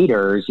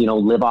creators,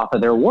 live off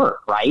of their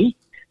work, right?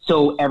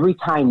 So every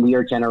time we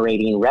are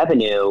generating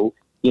revenue,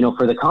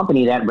 for the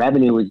company, that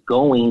revenue is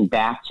going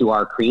back to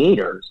our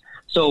creators.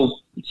 So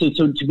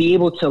to be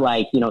able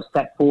to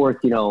set forth,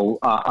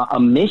 a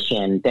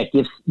mission that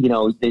gives,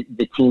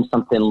 the team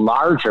something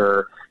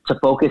larger to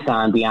focus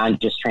on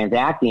beyond just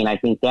transacting, I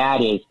think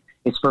that is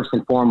first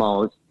and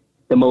foremost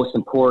the most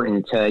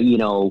important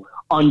to,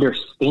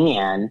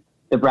 understand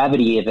the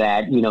brevity of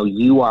that,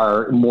 you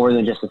are more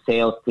than just a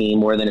sales team,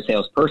 more than a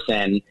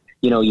salesperson,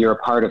 you're a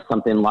part of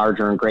something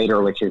larger and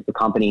greater, which is the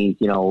company's,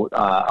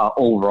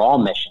 overall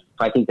mission.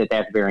 So I think that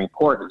that's very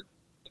important.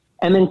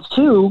 And then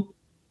two,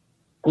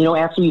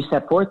 after you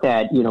set forth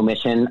that,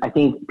 mission, I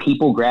think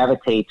people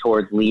gravitate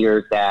towards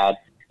leaders that,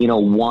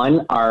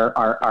 one,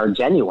 are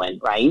genuine,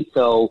 right?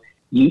 So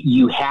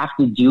you have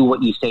to do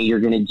what you say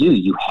you're going to do.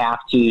 You have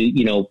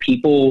to,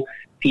 people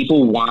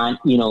want,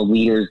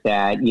 leaders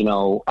that,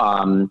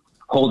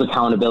 hold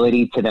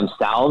accountability to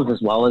themselves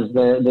as well as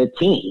the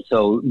team.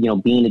 So,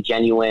 being a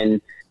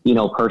genuine,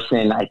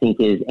 person, I think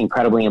is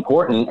incredibly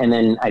important. And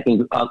then I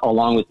think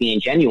along with being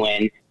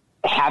genuine,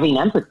 having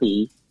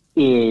empathy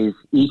is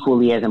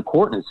equally as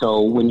important.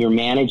 So when you're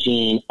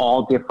managing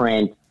all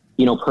different,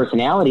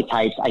 personality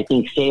types, I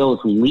think sales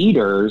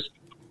leaders,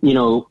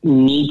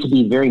 need to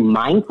be very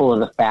mindful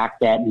of the fact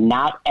that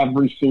not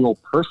every single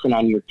person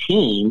on your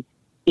team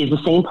is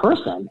the same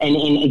person.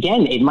 And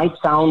again, it might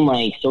sound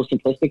so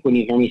simplistic when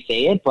you hear me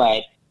say it,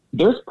 but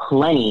there's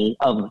plenty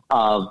of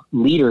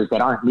leaders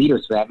that aren't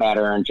leaders for that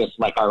matter, and just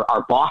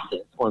our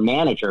bosses or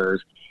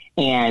managers.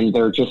 And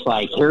they're just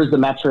here's the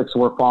metrics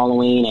we're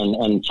following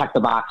and check the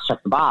box.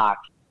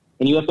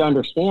 And you have to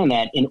understand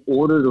that in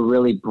order to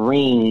really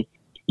bring,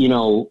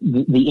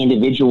 the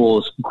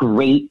individual's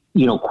great,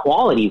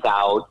 qualities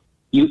out,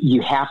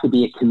 you have to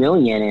be a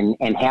chameleon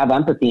and have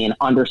empathy and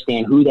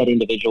understand who that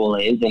individual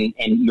is. And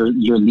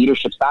your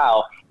leadership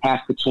style has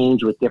to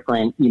change with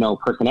different,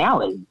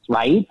 personalities,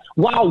 right?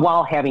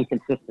 While having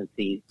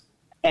consistency.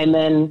 And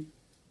then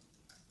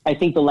I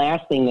think the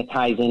last thing that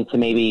ties into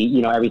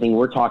maybe, everything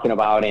we're talking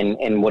about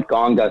and what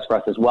Gong does for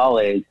us as well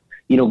is,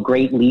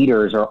 great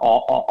leaders are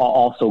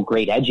also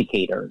great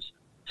educators.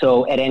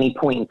 So at any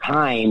point in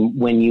time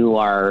when you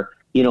are,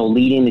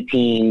 leading the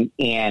team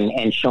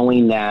and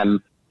showing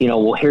them,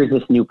 well, here's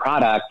this new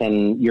product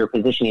and you're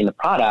positioning the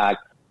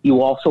product,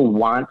 you also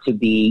want to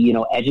be,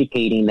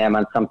 educating them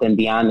on something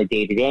beyond the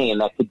day-to-day. And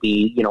that could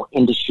be,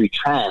 industry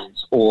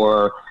trends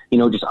or,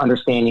 just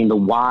understanding the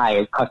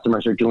why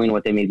customers are doing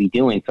what they may be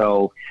doing.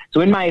 So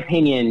in my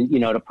opinion,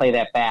 to play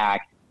that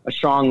back, a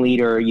strong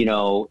leader,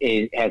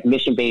 has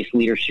mission-based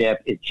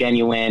leadership, is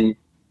genuine,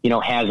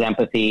 has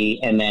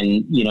empathy, and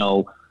then,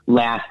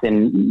 last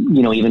and,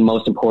 even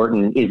most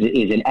important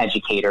is an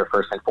educator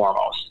first and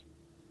foremost.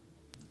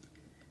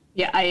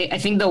 Yeah, I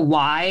think the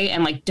why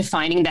and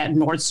defining that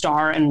North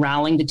Star and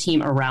rallying the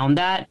team around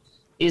that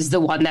is the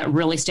one that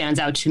really stands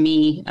out to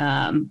me.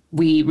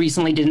 We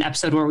recently did an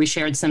episode where we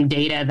shared some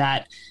data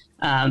that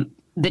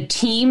the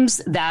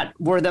teams that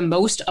were the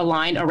most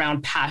aligned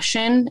around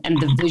passion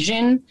and the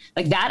vision,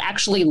 that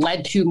actually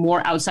led to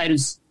more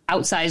outsized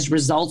outsized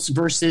results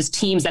versus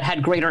teams that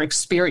had greater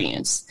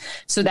experience.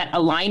 So that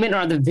alignment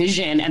around the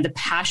vision and the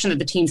passion that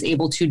the team's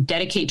able to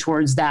dedicate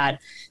towards that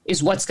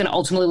is what's going to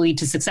ultimately lead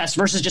to success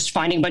versus just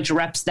finding a bunch of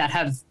reps that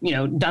have,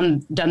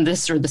 done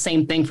this or the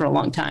same thing for a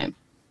long time.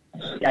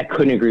 I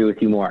couldn't agree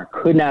with you more.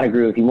 Could not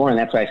agree with you more. And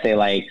that's why I say,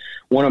 like,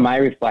 one of my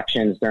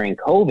reflections during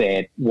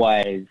COVID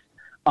was,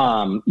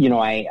 I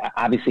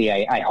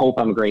hope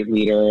I'm a great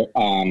leader.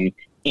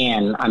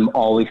 And I'm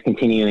always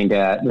continuing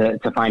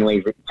to find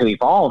ways to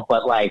evolve.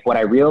 But like what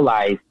I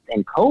realized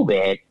in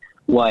COVID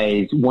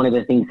was one of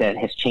the things that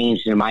has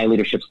changed in my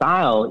leadership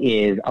style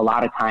is a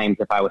lot of times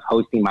if I was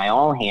hosting my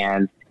all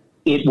hands,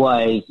 it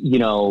was,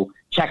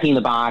 checking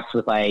the box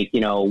with like,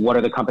 what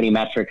are the company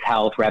metrics,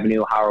 health,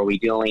 revenue, how are we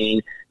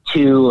doing?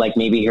 2, like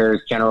maybe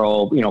here's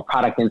general,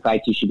 product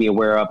insights you should be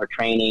aware of or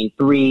training.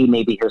 3,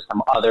 maybe here's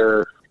some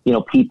other,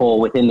 people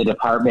within the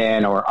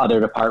department or other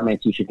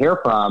departments you should hear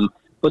from.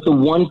 But the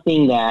one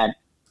thing that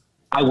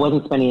I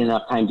wasn't spending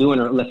enough time doing,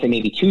 or let's say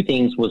maybe 2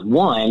 things, was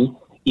 1,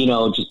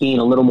 just being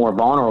a little more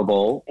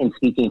vulnerable and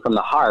speaking from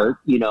the heart,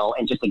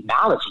 and just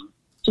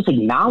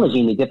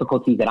acknowledging the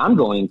difficulties that I'm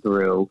going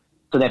through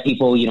so that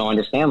people,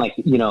 understand, like,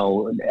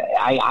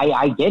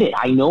 I get it.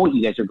 I know what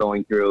you guys are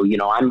going through.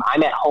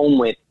 I'm at home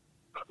with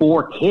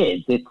 4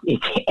 kids.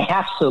 It's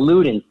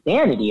absolute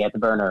insanity at the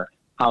Burner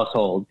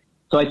household.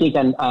 So I think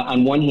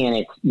on one hand,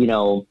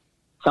 it's,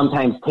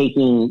 sometimes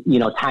taking,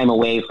 time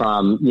away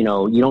from, you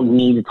don't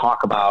need to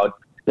talk about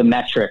the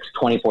metrics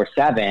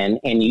 24/7,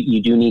 and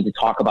you do need to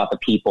talk about the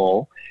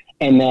people.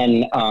 And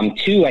then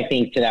 2, I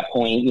think to that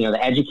point,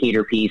 the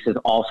educator piece is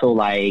also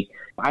like,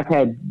 I've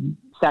had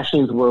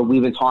sessions where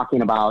we've been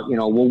talking about,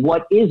 well,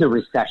 what is a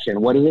recession?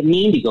 What does it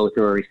mean to go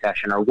through a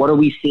recession? Or what are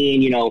we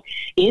seeing,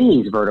 in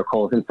these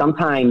verticals? And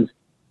sometimes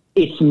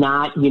it's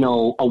not,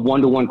 a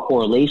one-to-one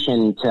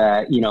correlation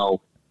to,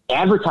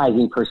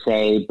 advertising per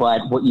se,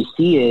 but what you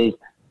see is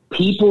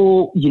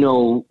people,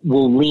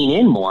 will lean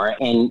in more,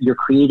 and you're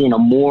creating a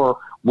more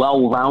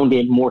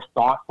well-rounded, more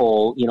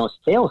thoughtful,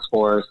 sales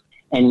force.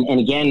 And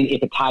again,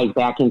 if it ties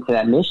back into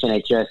that mission,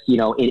 it just,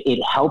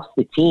 it helps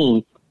the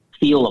team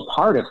feel a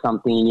part of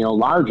something,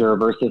 larger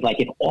versus like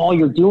if all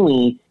you're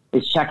doing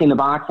is checking the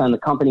box on the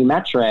company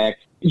metrics,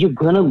 you're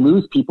going to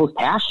lose people's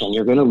passion.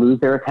 You're going to lose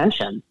their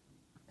attention.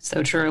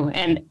 So true.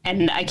 And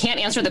I can't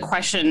answer the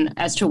question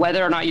as to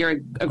whether or not you're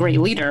a great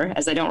leader,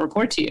 as I don't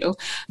report to you,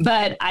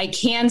 but I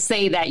can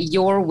say that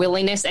your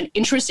willingness and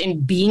interest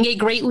in being a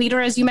great leader,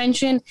 as you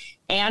mentioned,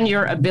 and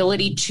your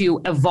ability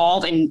to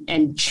evolve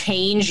and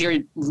change your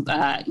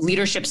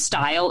leadership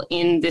style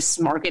in this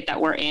market that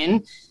we're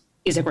in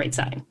is a great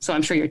sign. So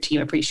I'm sure your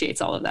team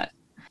appreciates all of that.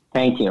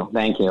 Thank you.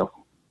 Thank you.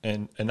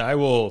 And I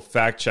will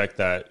fact check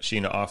that,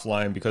 Sheena,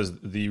 offline, because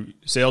the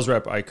sales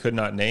rep I could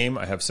not name,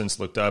 I have since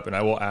looked up, and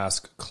I will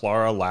ask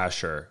Clara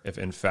Lasher if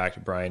in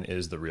fact Brian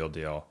is the real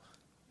deal.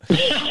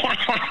 Clara,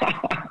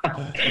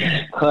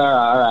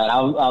 all right.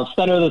 I'll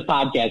send her this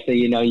podcast so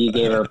you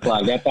gave her a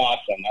plug. That's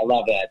awesome. I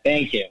love that.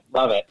 Thank you.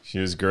 Love it. She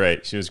was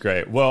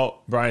great.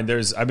 Well, Brian,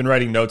 I've been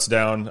writing notes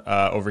down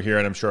over here,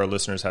 and I'm sure our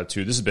listeners have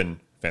too. This has been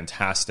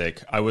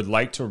fantastic. I would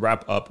like to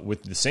wrap up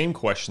with the same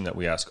question that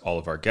we ask all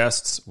of our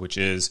guests, which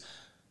is,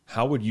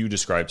 how would you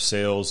describe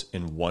sales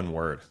in one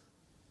word?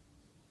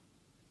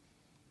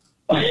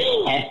 Give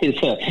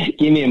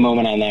me a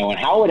moment on that one.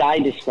 How would I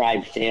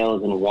describe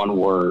sales in one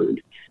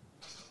word?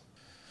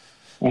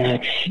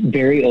 It's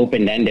very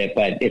open-ended,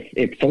 but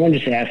if someone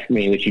just asked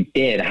me, which you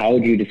did, how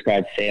would you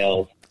describe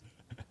sales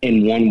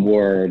in one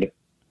word?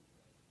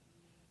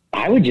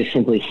 I would just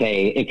simply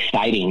say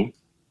exciting,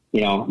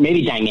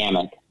 maybe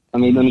dynamic. Let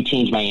me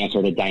change my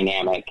answer to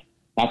dynamic.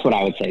 That's what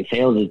I would say.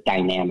 Sales is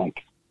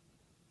dynamic.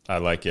 I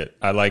like it.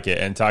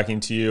 And talking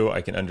to you,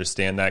 I can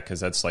understand that because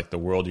that's like the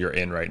world you're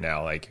in right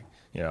now. Like,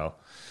 the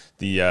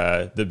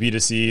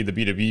B2C, the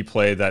B2B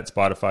play that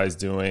Spotify is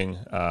doing,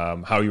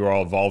 how you are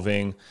all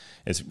evolving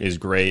is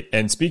great.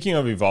 And speaking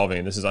of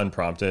evolving, this is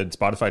unprompted.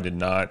 Spotify did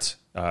not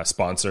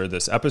sponsor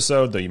this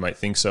episode, though you might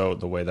think so,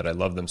 the way that I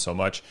love them so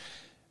much.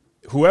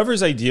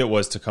 Whoever's idea it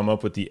was to come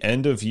up with the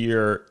end of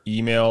year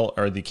email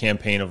or the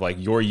campaign of like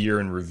your year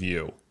in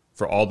review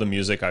for all the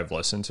music I've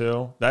listened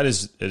to, that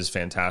is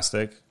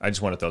fantastic. I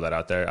just want to throw that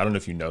out there. I don't know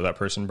if you know that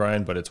person,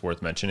 Brian, but it's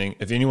worth mentioning.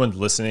 If anyone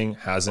listening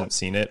hasn't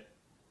seen it,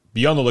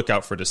 be on the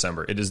lookout for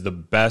December. It is the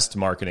best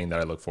marketing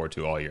that I look forward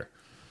to all year.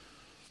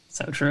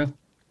 So true.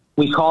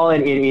 We call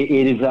it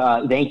is,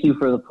 thank you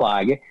for the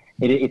plug.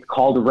 It's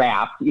called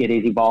Wrap. It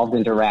has evolved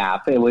into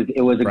Wrap. It was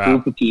a Wrap.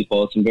 Group of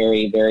people, some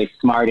very, very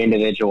smart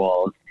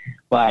individuals.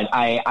 But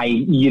I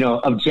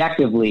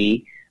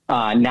objectively,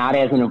 not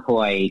as an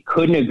employee,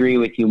 couldn't agree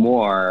with you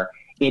more.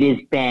 It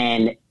has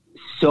been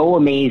so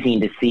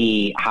amazing to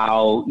see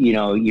how,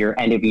 your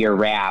end of year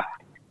wrap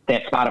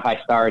that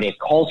Spotify started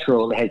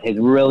cultural has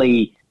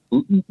really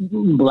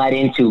bled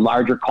into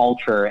larger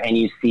culture. And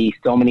you see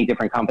so many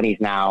different companies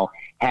now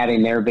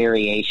having their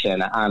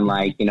variation on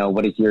like,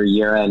 what is your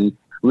year end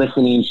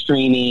listening,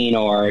 streaming,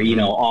 or,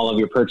 all of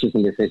your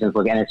purchasing decisions.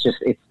 And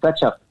it's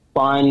such a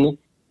fun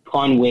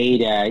fun way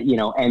to, you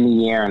know, end the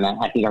year. And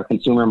I think our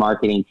consumer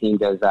marketing team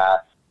does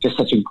just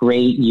such a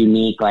great,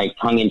 unique, like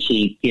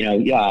tongue-in-cheek, you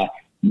know,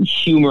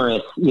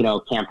 humorous, you know,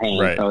 campaign.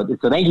 Right. So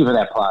thank you for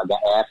that plug.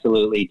 I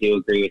absolutely do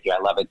agree with you. I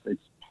love it.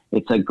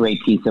 It's a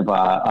great piece of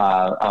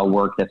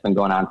work that's been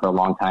going on for a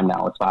long time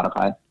now with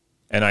Spotify.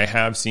 And I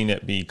have seen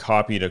it be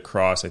copied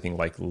across, I think,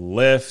 like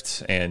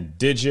Lyft and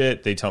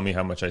Digit. They tell me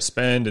how much I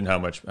spend and how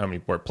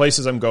many more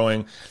places I'm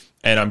going.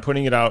 And I'm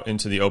putting it out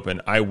into the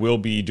open. I will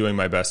be doing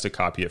my best to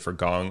copy it for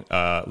Gong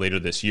later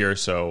this year.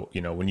 So,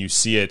 you know, when you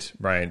see it,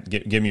 Brian,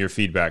 give me your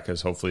feedback,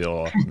 because hopefully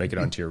it'll make it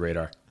onto your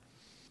radar.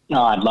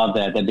 Oh, I'd love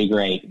that. That'd be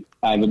great.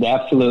 I would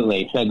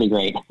absolutely. That'd be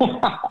great.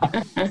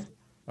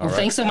 Well,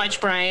 thanks so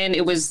much, Brian.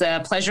 It was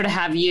a pleasure to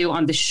have you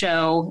on the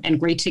show and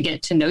great to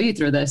get to know you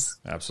through this.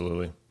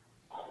 Absolutely.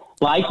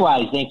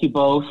 Likewise. Thank you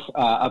both.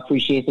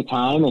 Appreciate the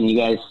time, and you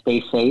guys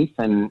stay safe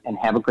and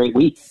have a great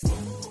week.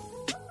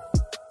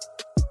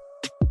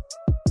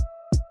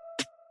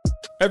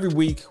 Every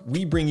week,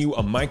 we bring you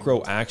a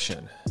micro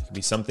action. It can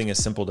be something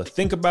as simple to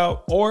think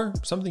about or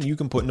something you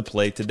can put into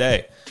play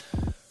today.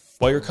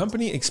 While your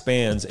company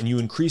expands and you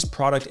increase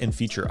product and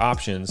feature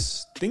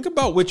options, think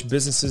about which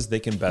businesses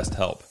they can best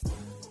help.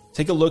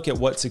 Take a look at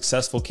what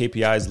successful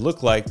KPIs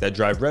look like that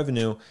drive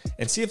revenue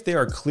and see if they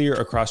are clear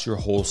across your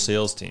whole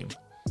sales team.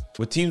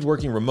 With teams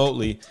working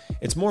remotely,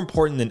 it's more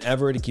important than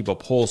ever to keep a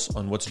pulse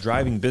on what's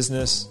driving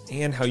business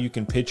and how you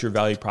can pitch your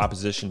value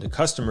proposition to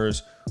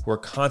customers who are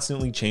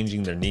constantly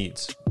changing their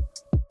needs.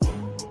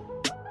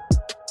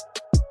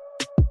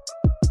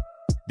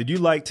 Did you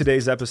like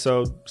today's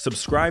episode?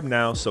 Subscribe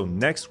now so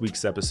next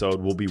week's episode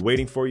will be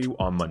waiting for you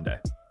on Monday.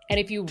 And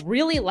if you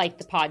really like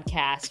the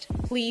podcast,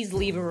 please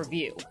leave a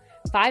review.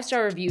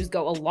 5-star reviews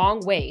go a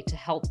long way to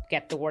help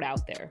get the word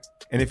out there.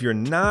 And if you're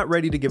not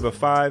ready to give a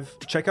 5,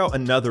 check out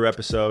another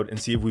episode and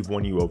see if we've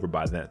won you over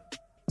by then.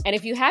 And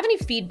if you have any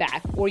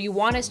feedback or you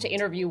want us to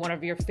interview one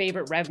of your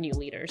favorite revenue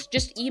leaders,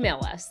 just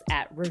email us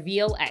at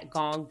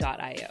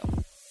reveal@gong.io.